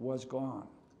was gone.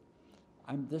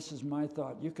 This is my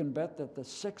thought. You can bet that the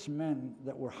 6 men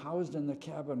that were housed in the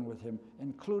cabin with him,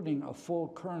 including a full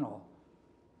colonel,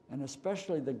 and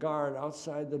especially the guard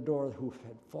outside the door who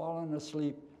had fallen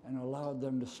asleep and allowed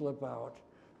them to slip out,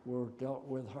 were dealt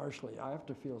with harshly. I have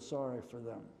to feel sorry for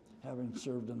them, having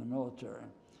served in the military.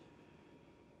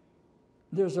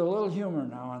 There's a little humor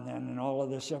now and then in all of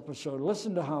this episode.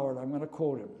 Listen to Howard, I'm going to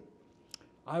quote him.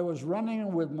 "I was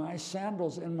running with my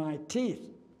sandals in my teeth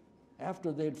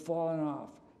after they'd fallen off.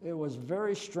 It was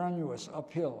very strenuous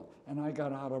uphill, and I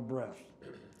got out of breath.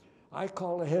 I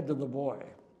called ahead to the boy.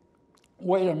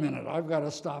 Wait a minute, I've got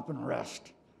to stop and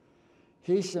rest.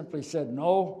 He simply said,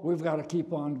 no, we've got to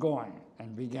keep on going,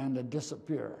 and began to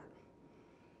disappear.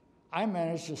 I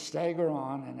managed to stagger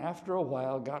on, and after a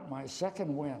while got my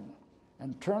second wind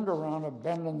and turned around a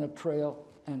bend in the trail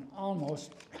and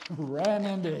almost ran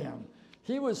into him.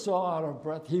 He was so out of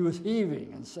breath, he was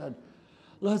heaving and said,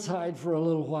 let's hide for a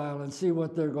little while and see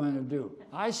what they're going to do.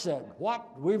 I said,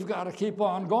 what? We've got to keep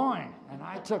on going. And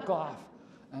I took off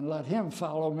and let him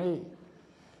follow me.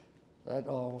 That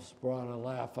almost brought a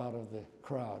laugh out of the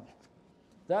crowd.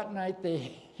 That night they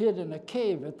hid in a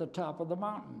cave at the top of the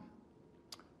mountain.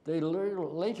 They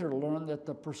later learned that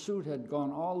the pursuit had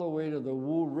gone all the way to the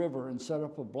Wu River and set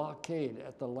up a blockade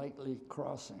at the Lightly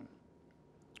Crossing.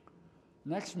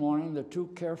 Next morning, the two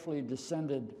carefully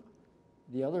descended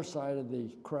the other side of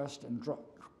the crest and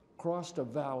crossed a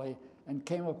valley and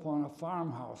came upon a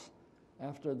farmhouse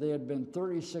after they had been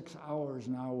 36 hours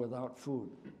now without food.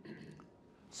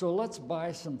 So let's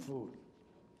buy some food.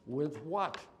 With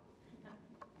what?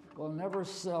 We'll never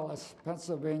sell a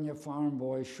Pennsylvania farm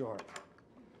boy short.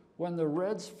 When the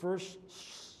Reds first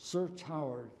searched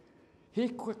Howard, he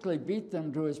quickly beat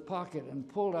them to his pocket and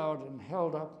pulled out and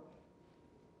held up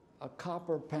a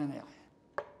copper penny,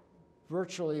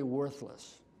 virtually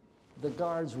worthless. The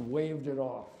guards waved it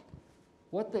off.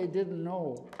 What they didn't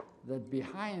know, that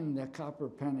behind the copper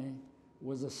penny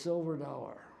was a silver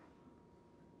dollar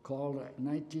called a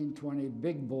 1920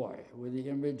 Big Boy with the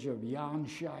image of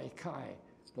Yangtze River,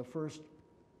 the first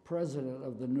president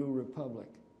of the new republic.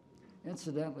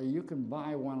 Incidentally, you can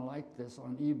buy one like this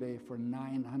on eBay for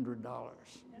 $900.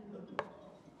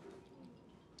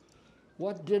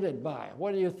 What did it buy?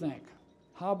 What do you think?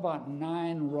 How about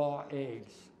 9 raw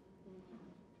eggs?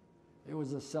 It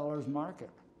was a seller's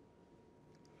market.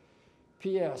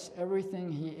 P.S.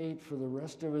 Everything he ate for the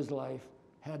rest of his life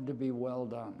had to be well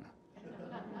done.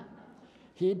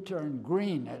 He'd turn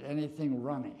green at anything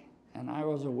runny, and I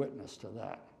was a witness to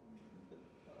that.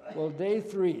 Well, day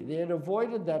 3, they had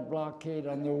avoided that blockade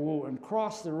on the Wu and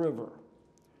crossed the river.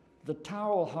 The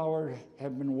towel Howard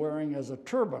had been wearing as a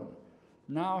turban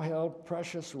now held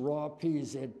precious raw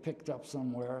peas they had picked up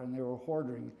somewhere, and they were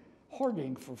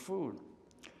hoarding for food.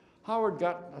 Howard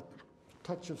got a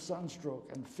touch of sunstroke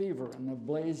and fever in the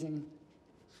blazing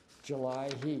July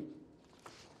heat.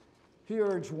 He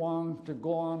urged Wang to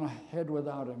go on ahead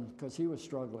without him because he was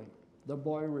struggling. The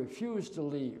boy refused to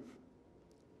leave.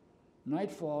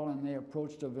 Nightfall, and they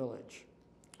approached a village.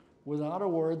 Without a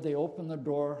word, they opened the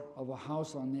door of a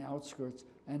house on the outskirts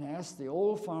and asked the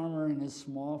old farmer and his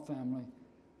small family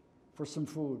for some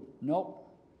food. Nope,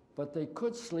 but they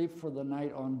could sleep for the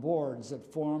night on boards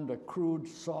that formed a crude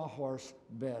sawhorse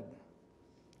bed.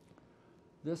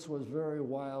 This was very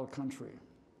wild country.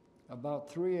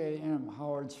 About 3 a.m.,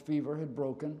 Howard's fever had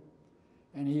broken,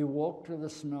 and he woke to the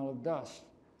smell of dust.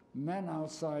 Men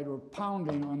outside were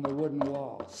pounding on the wooden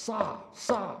wall. Saw,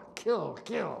 saw, kill,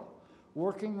 kill,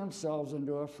 working themselves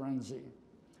into a frenzy.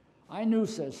 I knew,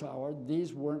 says Howard,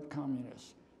 these weren't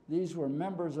communists. These were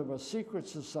members of a secret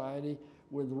society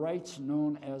with rights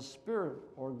known as spirit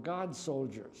or God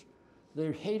soldiers.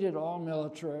 They hated all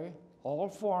military, all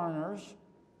foreigners,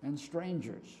 and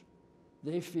strangers.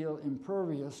 They feel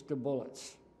impervious to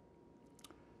bullets.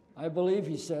 I believe,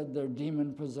 he said, they're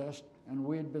demon-possessed, and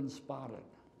we had been spotted.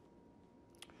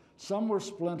 Some were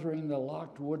splintering the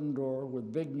locked wooden door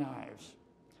with big knives.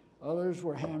 Others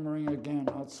were hammering again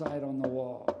outside on the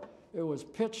wall. It was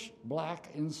pitch black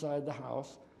inside the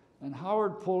house, and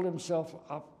Howard pulled himself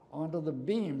up onto the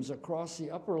beams across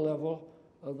the upper level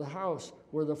of the house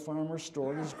where the farmer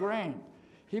stored his grain.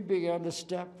 He began to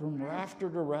step from rafter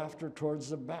to rafter towards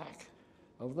the back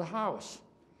of the house.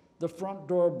 The front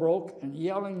door broke, and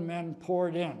yelling men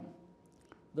poured in.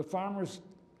 The farmer's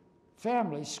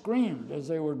family screamed as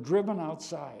they were driven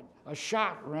outside. A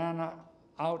shot ran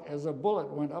out as a bullet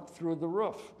went up through the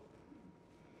roof.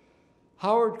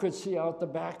 Howard could see out the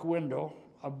back window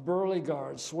a burly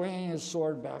guard swinging his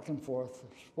sword back and forth,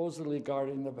 supposedly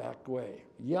guarding the back way,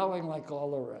 yelling like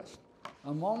all the rest.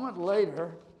 A moment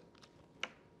later,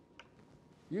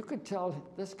 you could tell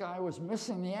this guy was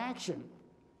missing the action.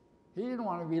 He didn't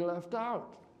want to be left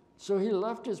out. So he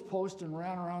left his post and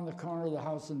ran around the corner of the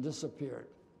house and disappeared.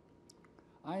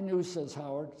 I knew, says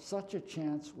Howard, such a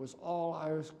chance was all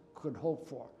I could hope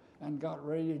for, and got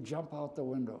ready to jump out the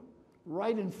window,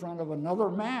 right in front of another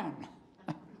man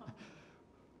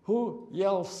who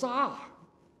yelled, "Saw,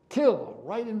 kill,"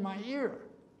 right in my ear.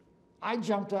 I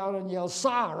jumped out and yelled,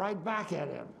 "Saw," right back at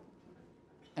him.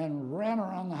 and ran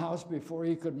around the house before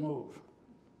he could move.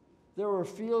 There were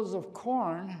fields of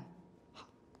corn,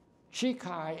 cheek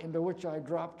high, into which I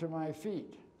dropped to my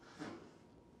feet.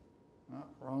 Oh,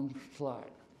 wrong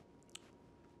slide.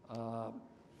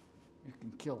 You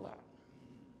can kill that.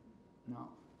 No.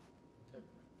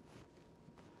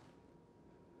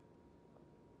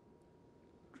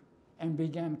 And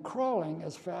began crawling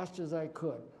as fast as I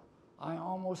could. I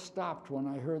almost stopped when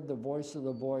I heard the voice of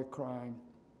the boy crying,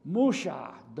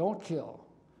 "Musha, don't kill."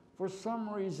 For some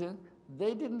reason,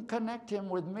 they didn't connect him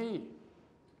with me,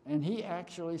 and he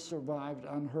actually survived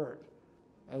unhurt,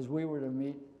 as we were to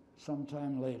meet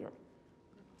sometime later.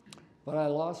 But I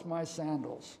lost my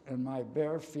sandals, and my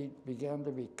bare feet began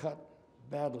to be cut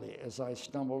badly as I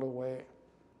stumbled away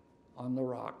on the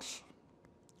rocks.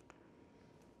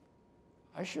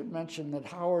 I should mention that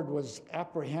Howard was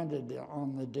apprehended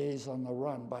on the days on the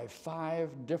run by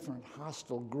 5 different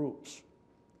hostile groups.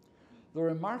 The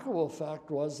remarkable fact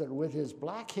was that with his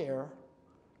black hair,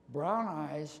 brown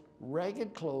eyes,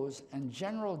 ragged clothes, and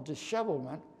general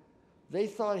dishevelment, they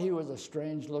thought he was a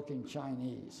strange-looking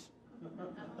Chinese.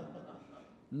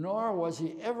 Nor was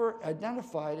he ever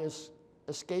identified as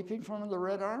escaping from the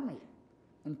Red Army.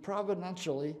 And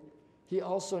providentially, he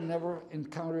also never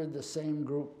encountered the same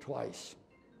group twice.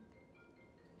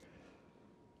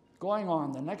 Going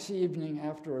on, the next evening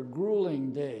after a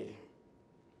grueling day,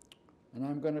 and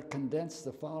I'm going to condense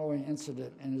the following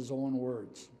incident in his own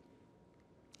words.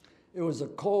 It was a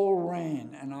cold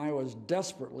rain, and I was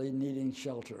desperately needing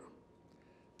shelter.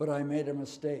 But I made a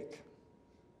mistake.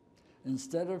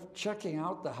 Instead of checking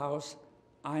out the house,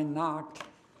 I knocked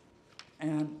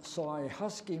and saw a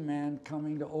husky man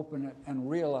coming to open it and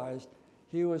realized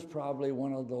he was probably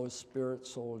one of those spirit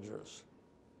soldiers.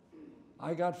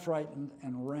 I got frightened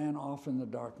and ran off in the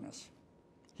darkness.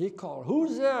 He called,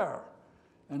 "Who's there?"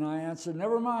 And I answered,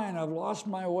 "Never mind, I've lost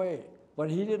my way." But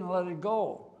he didn't let it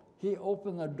go. He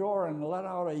opened the door and let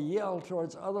out a yell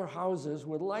towards other houses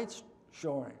with lights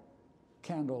showing,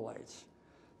 candle lights.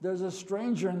 "There's a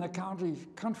stranger in the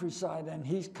countryside and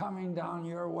he's coming down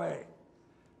your way."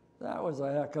 That was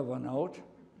a heck of a note.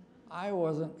 I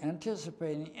wasn't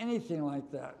anticipating anything like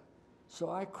that.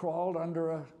 So I crawled under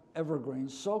a evergreen,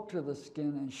 soaked to the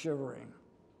skin and shivering.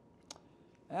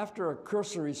 After a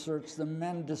cursory search, the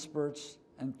men dispersed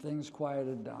and things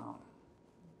quieted down.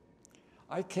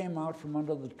 I came out from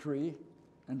under the tree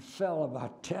and fell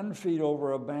about 10 feet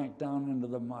over a bank down into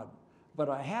the mud. But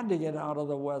I had to get out of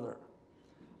the weather.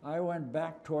 I went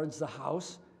back towards the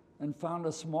house and found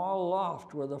a small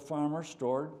loft where the farmer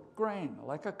stored grain,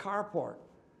 like a carport,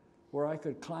 where I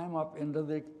could climb up into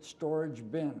the storage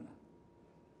bin,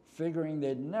 figuring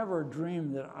they'd never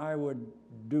dreamed that I would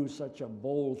do such a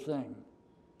bold thing.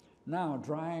 Now,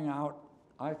 drying out,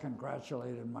 I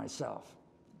congratulated myself.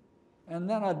 And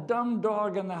then a dumb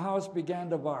dog in the house began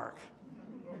to bark.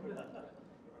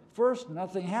 First,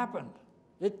 nothing happened.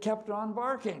 It kept on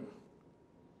barking.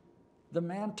 The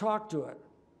man talked to it,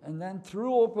 and then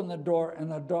threw open the door,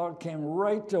 and the dog came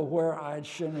right to where I'd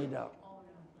shinnied up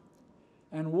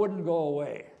and wouldn't go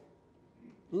away,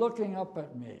 looking up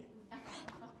at me.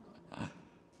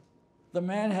 The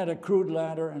man had a crude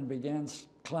ladder and began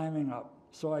climbing up.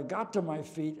 So I got to my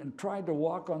feet and tried to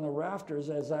walk on the rafters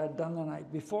as I had done the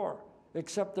night before,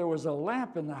 except there was a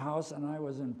lamp in the house and I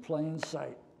was in plain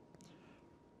sight.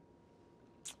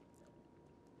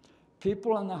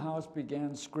 People in the house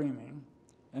began screaming,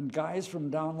 and guys from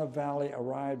down the valley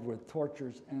arrived with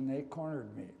torches, and they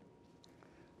cornered me.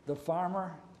 The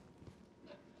farmer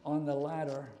on the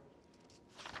ladder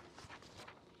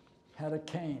had a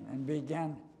cane and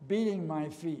began beating my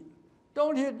feet.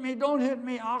 "Don't hit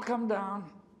me, I'll come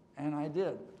down." And I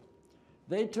did.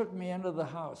 They took me into the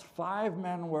house, 5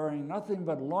 men wearing nothing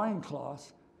but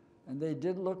loincloths, and they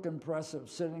did look impressive,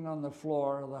 sitting on the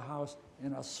floor of the house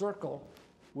in a circle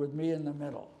with me in the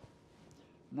middle.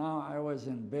 Now I was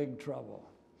in big trouble.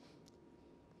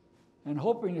 And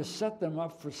hoping to set them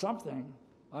up for something,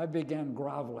 I began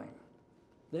groveling.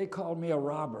 They called me a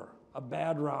robber, a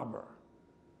bad robber,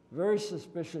 very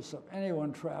suspicious of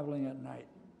anyone traveling at night.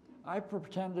 I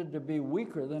pretended to be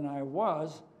weaker than I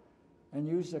was and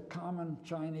used a common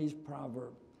Chinese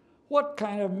proverb. "What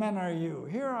kind of men are you?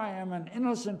 Here I am, an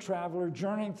innocent traveler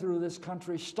journeying through this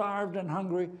country, starved and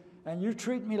hungry, and you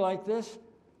treat me like this?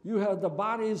 You have the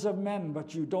bodies of men,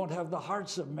 but you don't have the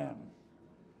hearts of men."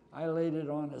 I laid it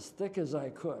on as thick as I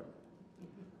could.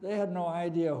 They had no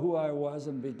idea who I was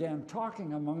and began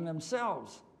talking among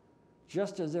themselves,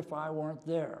 just as if I weren't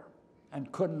there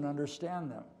and couldn't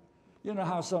understand them. You know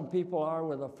how some people are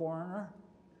with a foreigner?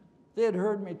 They had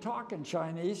heard me talk in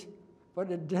Chinese,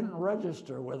 but it didn't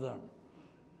register with them.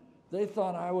 They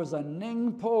thought I was a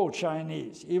Ningpo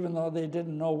Chinese, even though they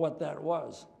didn't know what that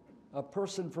was. A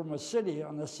person from a city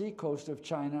on the seacoast of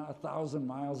China 1,000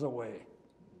 miles away.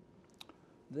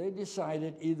 They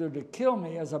decided either to kill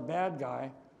me as a bad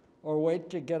guy or wait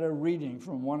to get a reading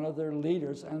from one of their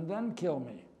leaders and then kill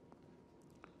me.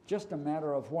 Just a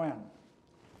matter of when.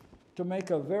 To make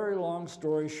a very long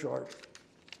story short,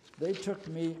 they took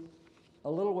me a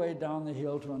little way down the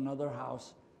hill to another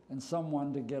house and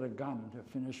someone to get a gun to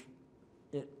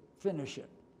finish it.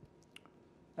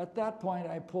 At that point,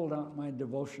 I pulled out my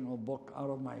devotional book out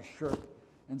of my shirt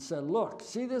and said, look,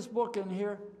 see this book in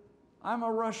here? I'm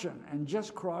a Russian and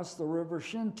just crossed the river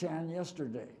Shintan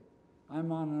yesterday.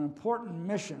 I'm on an important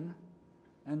mission,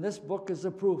 and this book is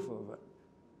the proof of it.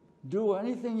 Do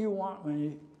anything you want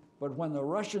me, but when the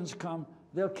Russians come,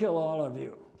 they'll kill all of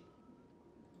you.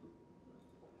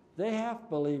 They half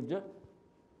believed it,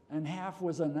 and half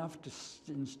was enough to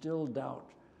instill doubt,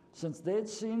 since they'd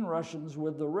seen Russians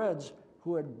with the Reds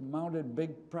who had mounted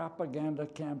big propaganda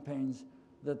campaigns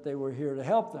that they were here to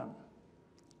help them.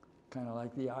 Kind of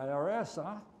like the IRS,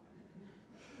 huh?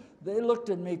 They looked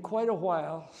at me quite a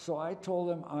while, so I told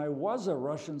them I was a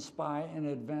Russian spy in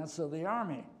advance of the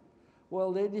army.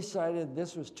 Well, they decided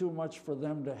this was too much for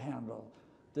them to handle.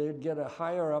 They'd get a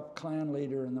higher-up clan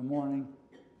leader in the morning,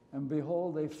 and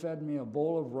behold, they fed me a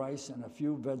bowl of rice and a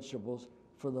few vegetables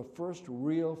for the first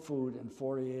real food in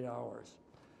 48 hours.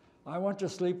 I went to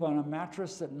sleep on a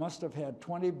mattress that must have had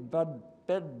 20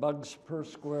 bed bugs per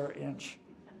square inch.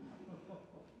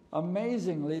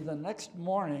 Amazingly, the next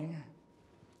morning,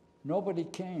 nobody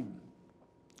came.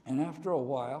 And after a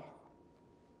while,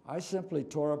 I simply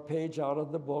tore a page out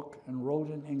of the book and wrote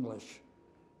in English,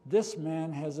 "This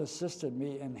man has assisted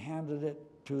me," and handed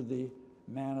it to the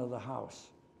man of the house.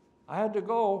 I had to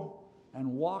go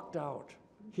and walked out.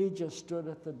 He just stood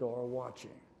at the door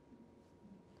watching.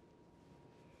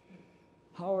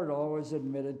 Howard always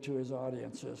admitted to his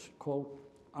audiences, quote,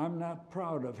 "I'm not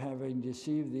proud of having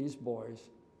deceived these boys,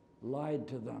 lied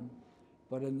to them,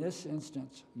 but in this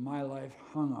instance, my life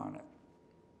hung on it."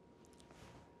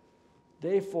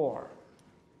 Day 4,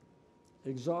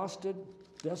 exhausted,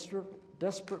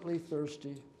 desperately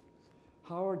thirsty,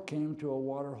 Howard came to a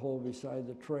water hole beside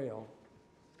the trail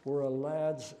where a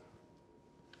lad's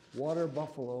water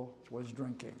buffalo was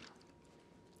drinking.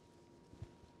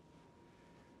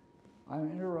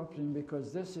 I'm interrupting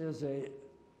because this is an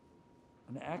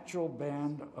actual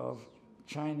band of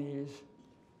Chinese,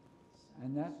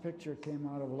 and that picture came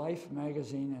out of Life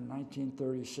magazine in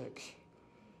 1936.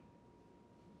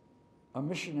 A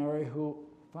missionary who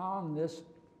found this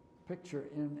picture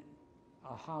in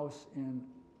a house in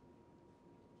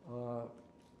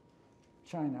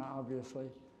China, obviously,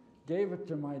 gave it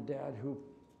to my dad, who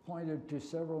pointed to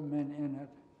several men in it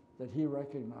that he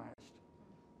recognized.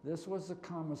 This was the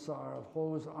commissar of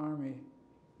Ho's army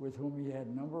with whom he had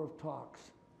a number of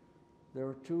talks. There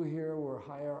were 2 here who were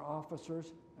higher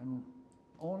officers, and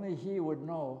only he would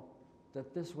know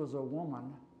that this was a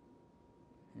woman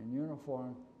in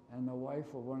uniform and the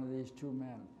wife of one of these 2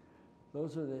 men.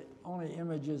 Those are the only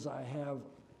images I have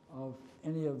of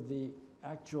any of the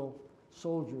actual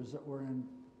soldiers that were in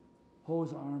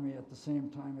Ho's army at the same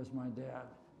time as my dad.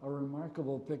 A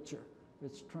remarkable picture.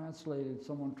 It's translated,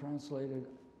 someone translated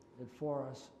it for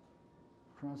us,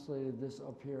 translated this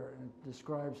up here, and it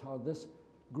describes how this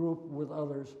group with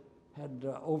others had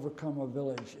overcome a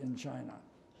village in China.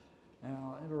 And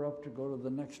I'll interrupt to go to the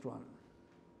next one.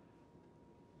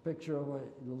 Picture of a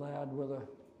lad with a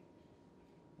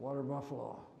water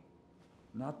buffalo.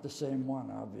 Not the same one,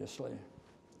 obviously.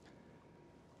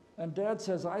 And Dad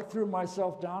says, "I threw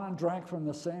myself down and drank from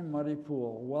the same muddy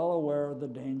pool, well aware of the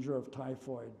danger of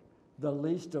typhoid, the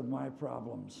least of my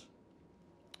problems."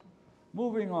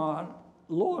 Moving on,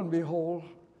 lo and behold,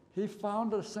 he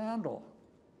found a sandal.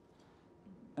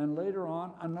 And later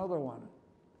on, another one.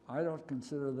 I don't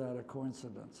consider that a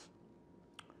coincidence.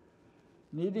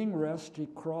 Needing rest, he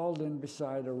crawled in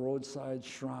beside a roadside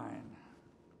shrine.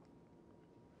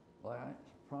 Well,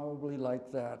 probably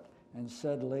like that, and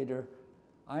said later,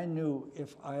 "I knew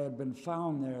if I had been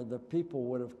found there, the people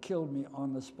would have killed me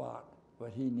on the spot,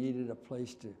 but he needed a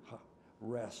place to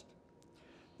rest."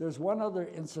 There's one other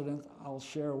incident I'll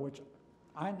share, which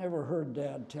I never heard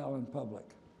Dad tell in public,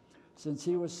 since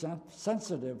he was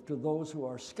sensitive to those who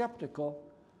are skeptical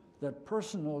that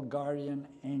personal guardian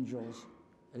angels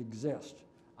exist.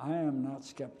 I am not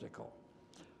skeptical.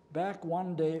 Back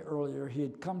one day earlier, he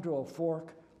had come to a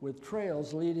fork with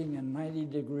trails leading in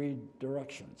 90-degree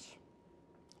directions.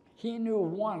 He knew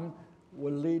one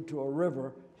would lead to a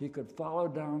river he could follow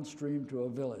downstream to a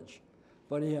village,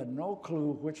 but he had no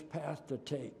clue which path to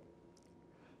take.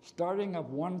 Starting up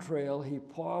one trail, he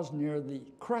paused near the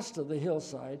crest of the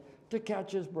hillside to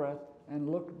catch his breath and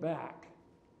looked back.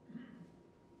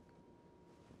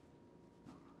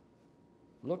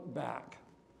 Looked back.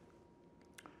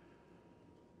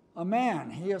 A man,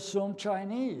 he assumed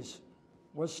Chinese,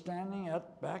 was standing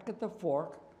back at the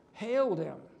fork, hailed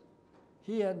him.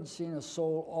 He hadn't seen a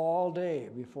soul all day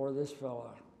before this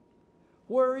fella.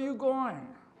 "Where are you going?"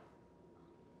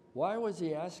 Why was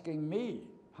he asking me?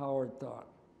 Howard thought.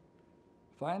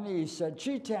 Finally, he said,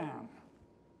 "Chitan,"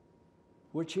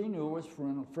 which he knew was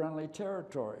friendly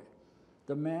territory.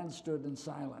 The man stood in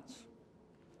silence.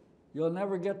 "You'll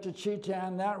never get to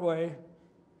Chitan that way."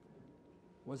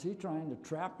 Was he trying to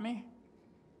trap me?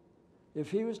 If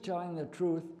he was telling the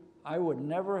truth, I would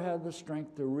never have the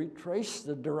strength to retrace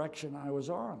the direction I was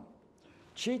on.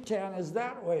 "Chitan is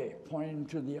that way," pointing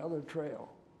to the other trail.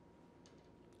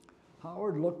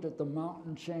 Howard looked at the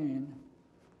mountain chain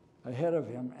ahead of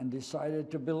him and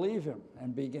decided to believe him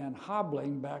and began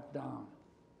hobbling back down.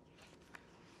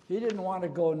 He didn't want to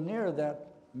go near that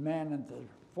man at the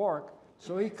fork,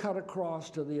 so he cut across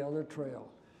to the other trail.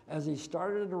 As he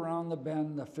started around the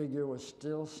bend, the figure was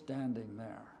still standing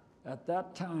there. At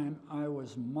that time, I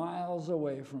was miles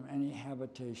away from any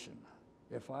habitation.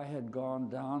 If I had gone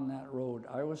down that road,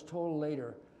 I was told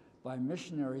later by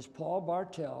missionaries Paul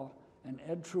Bartel and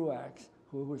Ed Truax,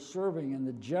 who was serving in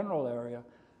the general area,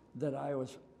 that I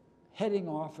was heading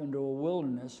off into a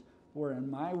wilderness where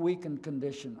in my weakened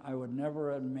condition, I would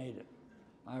never have made it.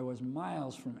 I was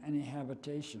miles from any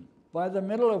habitation. By the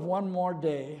middle of one more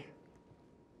day,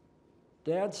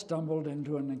 Dad stumbled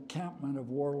into an encampment of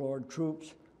warlord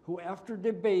troops who, after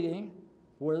debating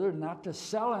whether or not to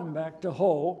sell him back to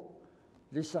Ho,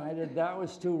 decided that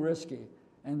was too risky,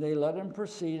 and they let him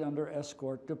proceed under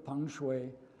escort to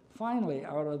Pengshui, finally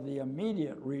out of the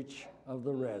immediate reach of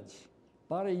the Reds.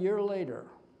 About a year later,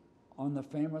 on the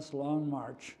famous Long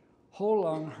March, Ho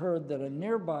Lung heard that a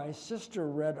nearby sister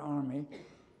Red Army,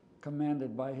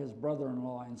 commanded by his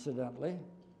brother-in-law incidentally,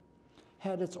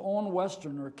 had its own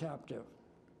Westerner captive.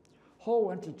 Ho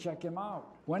went to check him out.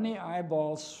 When he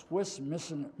eyeballed Swiss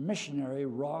missionary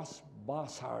Ross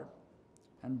Bosshart,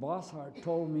 and Bosshart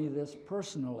told me this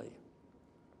personally.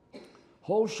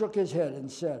 Ho shook his head and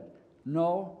said,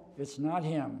 "No, it's not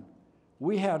him.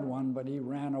 We had one, but he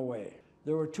ran away."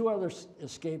 There were two other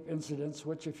escape incidents,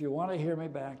 which if you want to hear me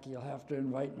back, you'll have to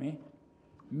invite me.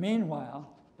 Meanwhile,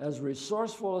 as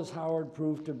resourceful as Howard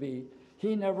proved to be,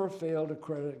 he never failed to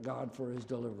credit God for his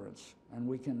deliverance, and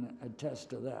we can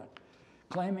attest to that,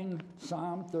 claiming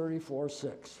Psalm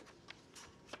 34:6.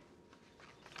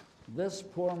 "This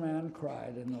poor man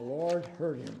cried, and the Lord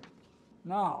heard him."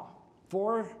 Now,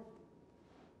 four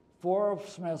of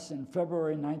Smiths in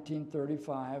February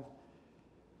 1935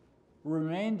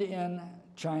 remained in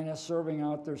China serving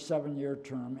out their 7-year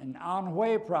term in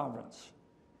Anhui province,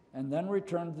 and then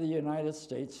returned to the United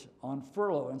States on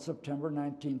furlough in September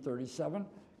 1937,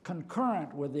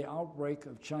 concurrent with the outbreak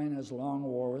of China's long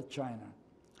war with China.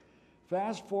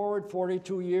 Fast forward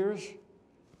 42 years,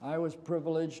 I was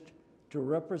privileged to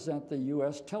represent the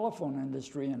U.S. telephone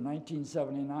industry in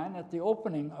 1979 at the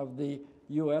opening of the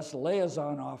U.S.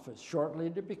 liaison office,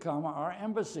 shortly to become our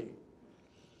embassy.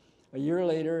 A year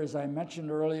later, as I mentioned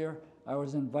earlier, I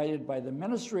was invited by the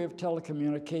Ministry of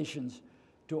Telecommunications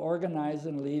to organize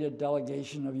and lead a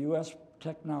delegation of U.S.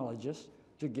 technologists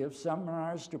to give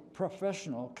seminars to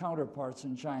professional counterparts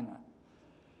in China.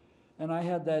 And I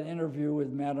had that interview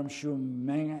with Madame Xu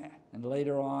Meng, and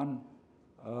later on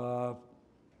a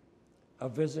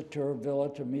visit to her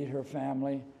villa to meet her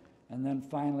family, and then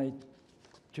finally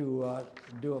to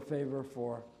do a favor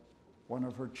for one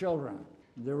of her children.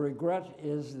 The regret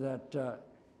is that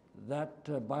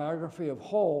that biography of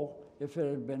Ho, if it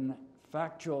had been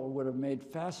factual, would have made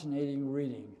fascinating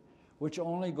reading, which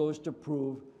only goes to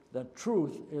prove that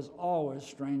truth is always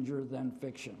stranger than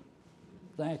fiction.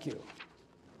 Thank you.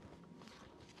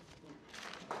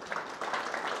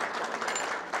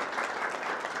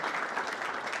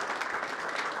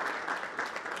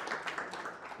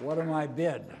 What am I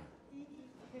bid?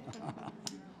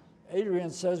 Adrian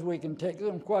says we can take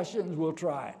some questions, we'll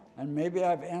try. And maybe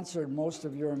I've answered most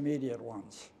of your immediate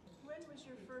ones. When was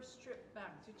your first trip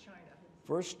back to China?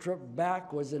 First trip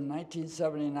back was in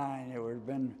 1979. It would have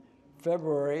been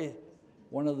February,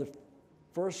 one of the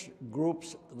first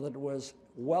groups that was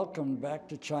welcomed back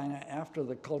to China after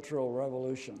the Cultural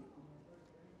Revolution.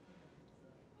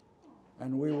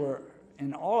 And we were,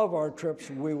 in all of our trips,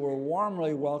 we were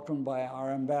warmly welcomed by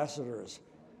our ambassadors.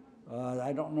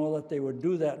 I don't know that they would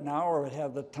do that now or would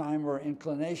have the time or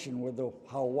inclination with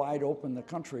how wide open the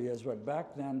country is, but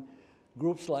back then,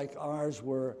 groups like ours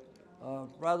were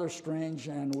rather strange,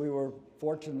 and we were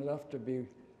fortunate enough to be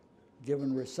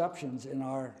given receptions in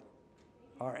our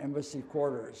embassy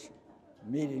quarters,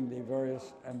 meeting the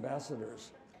various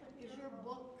ambassadors. Is your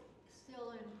book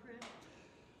still in print?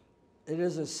 It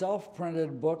is a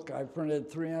self-printed book. I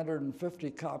printed 350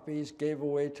 copies, gave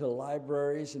away to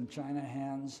libraries in China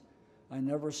hands. I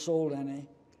never sold any.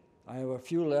 I have a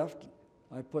few left.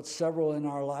 I put several in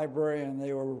our library, and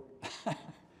they were,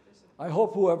 I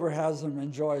hope whoever has them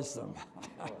enjoys them.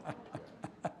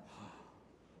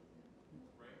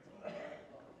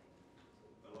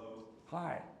 Hello.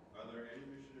 Hi. Are there any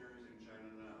missionaries in China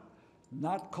now?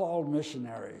 Not called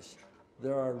missionaries.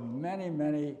 There are many,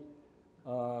 many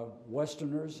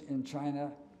Westerners in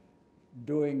China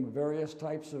doing various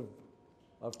types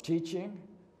of teaching,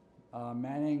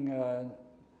 manning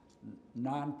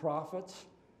nonprofits.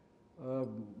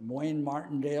 Wayne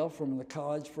Martindale from the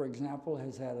college, for example,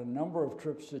 has had a number of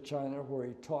trips to China where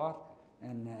he taught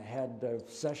and had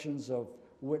sessions of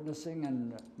witnessing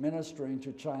and ministering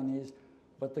to Chinese,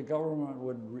 but the government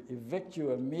would evict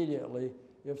you immediately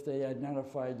if they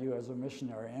identified you as a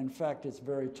missionary. In fact, it's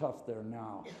very tough there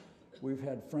now. We've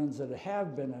had friends that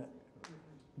have been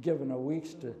given a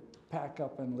week to pack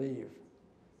up and leave.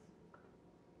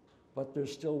 But they're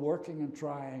still working and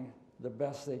trying the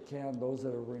best they can, those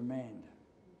that have remained.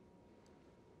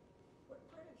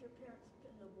 Where did your parents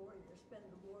spend the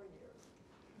war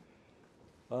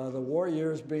years? The war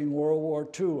years being World War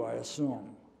II, I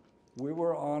assume. We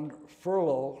were on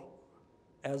furlough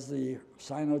as the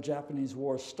Sino-Japanese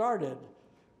War started.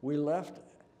 We left.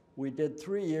 We did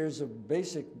 3 years of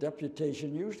basic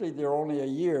deputation. Usually they're only a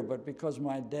year, but because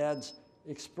my dad's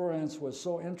experience was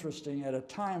so interesting at a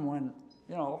time when,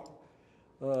 you know,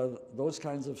 those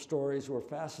kinds of stories were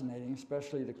fascinating,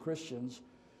 especially to Christians.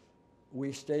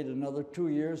 We stayed another 2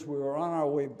 years. We were on our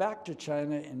way back to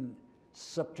China in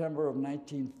September of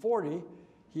 1940.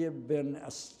 He had been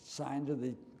assigned to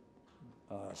the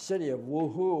city of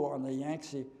Wuhu on the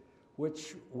Yangtze,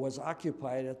 which was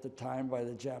occupied at the time by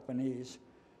the Japanese.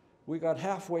 We got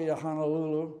halfway to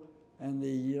Honolulu, and the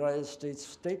United States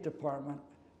State Department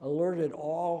alerted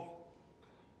all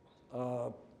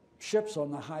ships on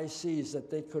the high seas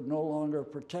that they could no longer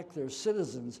protect their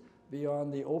citizens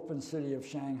beyond the open city of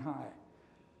Shanghai.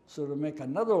 So to make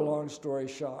another long story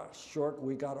short,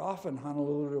 we got off in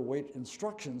Honolulu to wait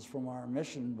instructions from our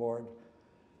mission board.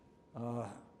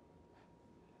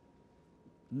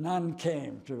 None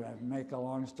came, to make a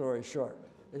long story short.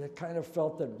 It kind of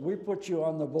felt that we put you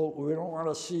on the boat, we don't want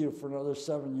to see you for another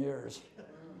 7 years.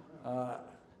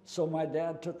 So my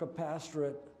dad took a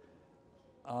pastorate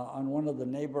on one of the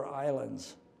neighbor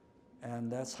islands,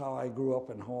 and that's how I grew up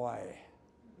in Hawaii.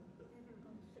 So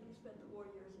you spent the war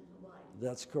years in Hawaii?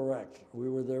 That's correct. We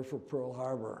were there for Pearl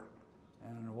Harbor,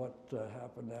 and what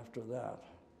happened after that.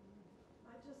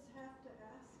 I just have to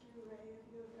ask you, Ray, if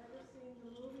you've ever seen the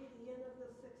movie The End of the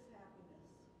Sixth Happiness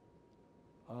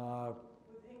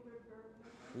with Ingrid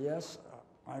Bergman? Yes,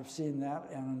 I've seen that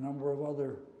and a number of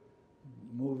other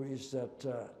movies that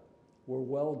were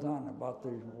well done about the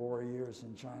war years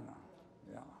in China.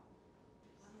 Yeah.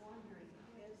 I'm wondering,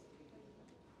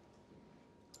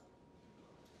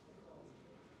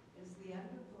 is the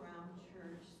underground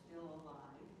church still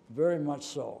alive? Very much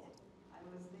so. I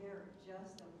was there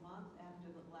just a month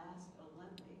after the last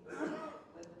Olympics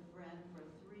with a friend for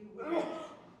 3 weeks.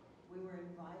 We were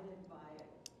invited by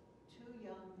 2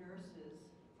 young nurses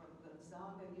from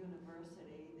Gonzaga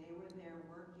University. They were there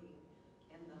working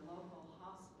in the local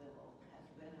hospital, had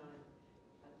been on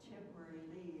a temporary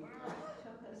leave.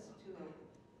 Took us to an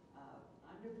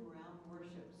underground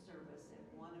worship service at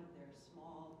one of their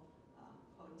small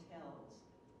hotels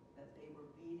that they were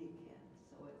meeting in.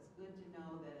 So it's good to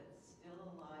know that it's still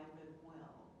alive and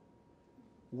well.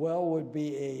 Well would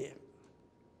be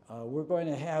we're going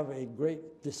to have a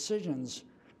great decisions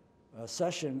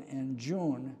session in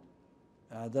June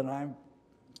that I'm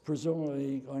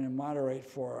presumably going to moderate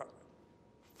for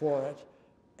it,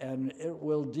 and it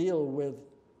will deal with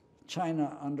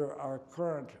China under our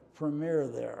current premier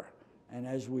there. And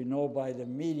as we know by the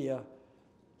media,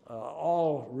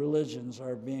 all religions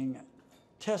are being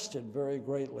tested very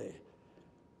greatly.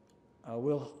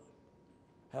 We'll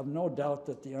have no doubt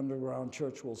that the underground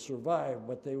church will survive,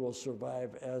 but they will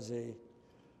survive as a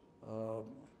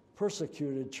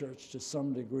persecuted church to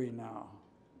some degree now.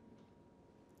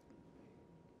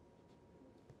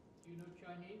 Do you know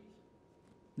Chinese?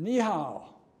 Ni hao.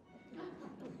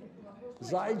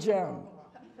 Zai jian.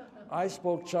 I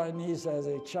spoke Chinese as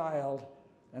a child,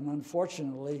 and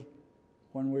unfortunately,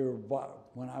 when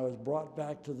I was brought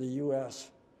back to the U.S.,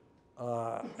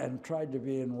 and tried to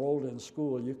be enrolled in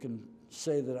school, you can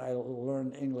say that I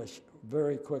learned English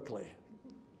very quickly.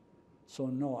 So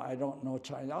no, I don't know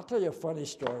Chinese. I'll tell you a funny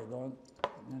story though,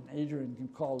 and Adrian can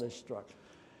call this struck.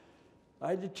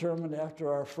 I determined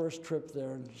after our first trip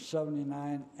there in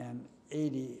 79 and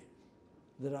 80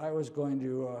 that I was going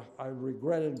to, I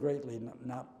regretted greatly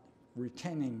not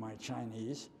retaining my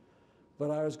Chinese,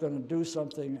 but I was going to do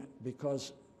something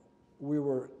because we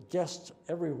were guests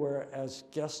everywhere as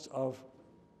guests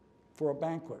for a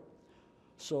banquet.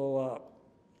 So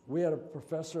we had a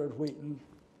professor at Wheaton,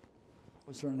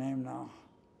 what's her name now?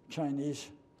 Chinese,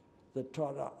 that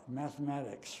taught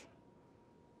mathematics.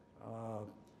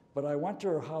 But I went to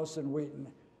her house in Wheaton.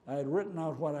 I had written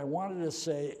out what I wanted to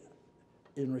say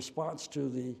in response to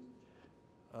the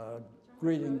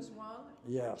greeting. Rose Wang?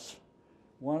 Yes,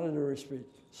 wanted to speak.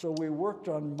 So we worked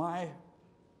on my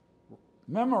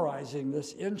memorizing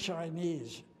this in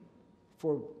Chinese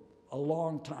for a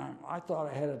long time. I thought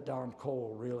I had it down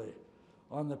cold, really.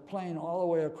 On the plane all the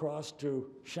way across to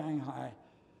Shanghai,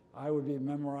 I would be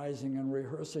memorizing and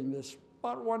rehearsing this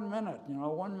about 1 minute. You know,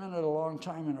 1 minute, a long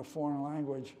time in a foreign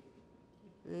language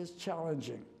is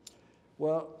challenging.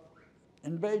 Well,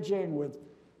 in Beijing, with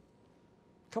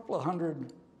a couple of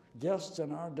hundred guests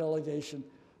in our delegation,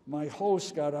 my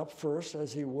host got up first,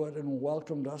 as he would, and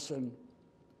welcomed us in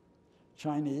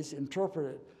Chinese,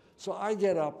 interpreted. So I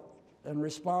get up and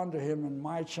respond to him in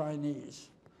my Chinese.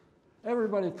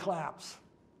 Everybody claps.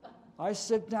 I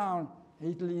sit down,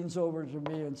 he leans over to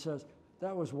me and says,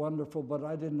 "That was wonderful, but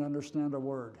I didn't understand a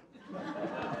word."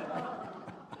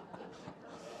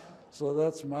 So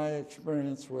that's my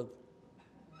experience with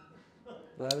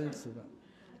that incident.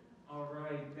 All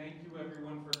right, thank you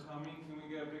everyone for coming. Can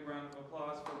we get a big round of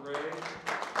applause for Ray?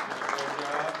 Great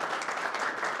job.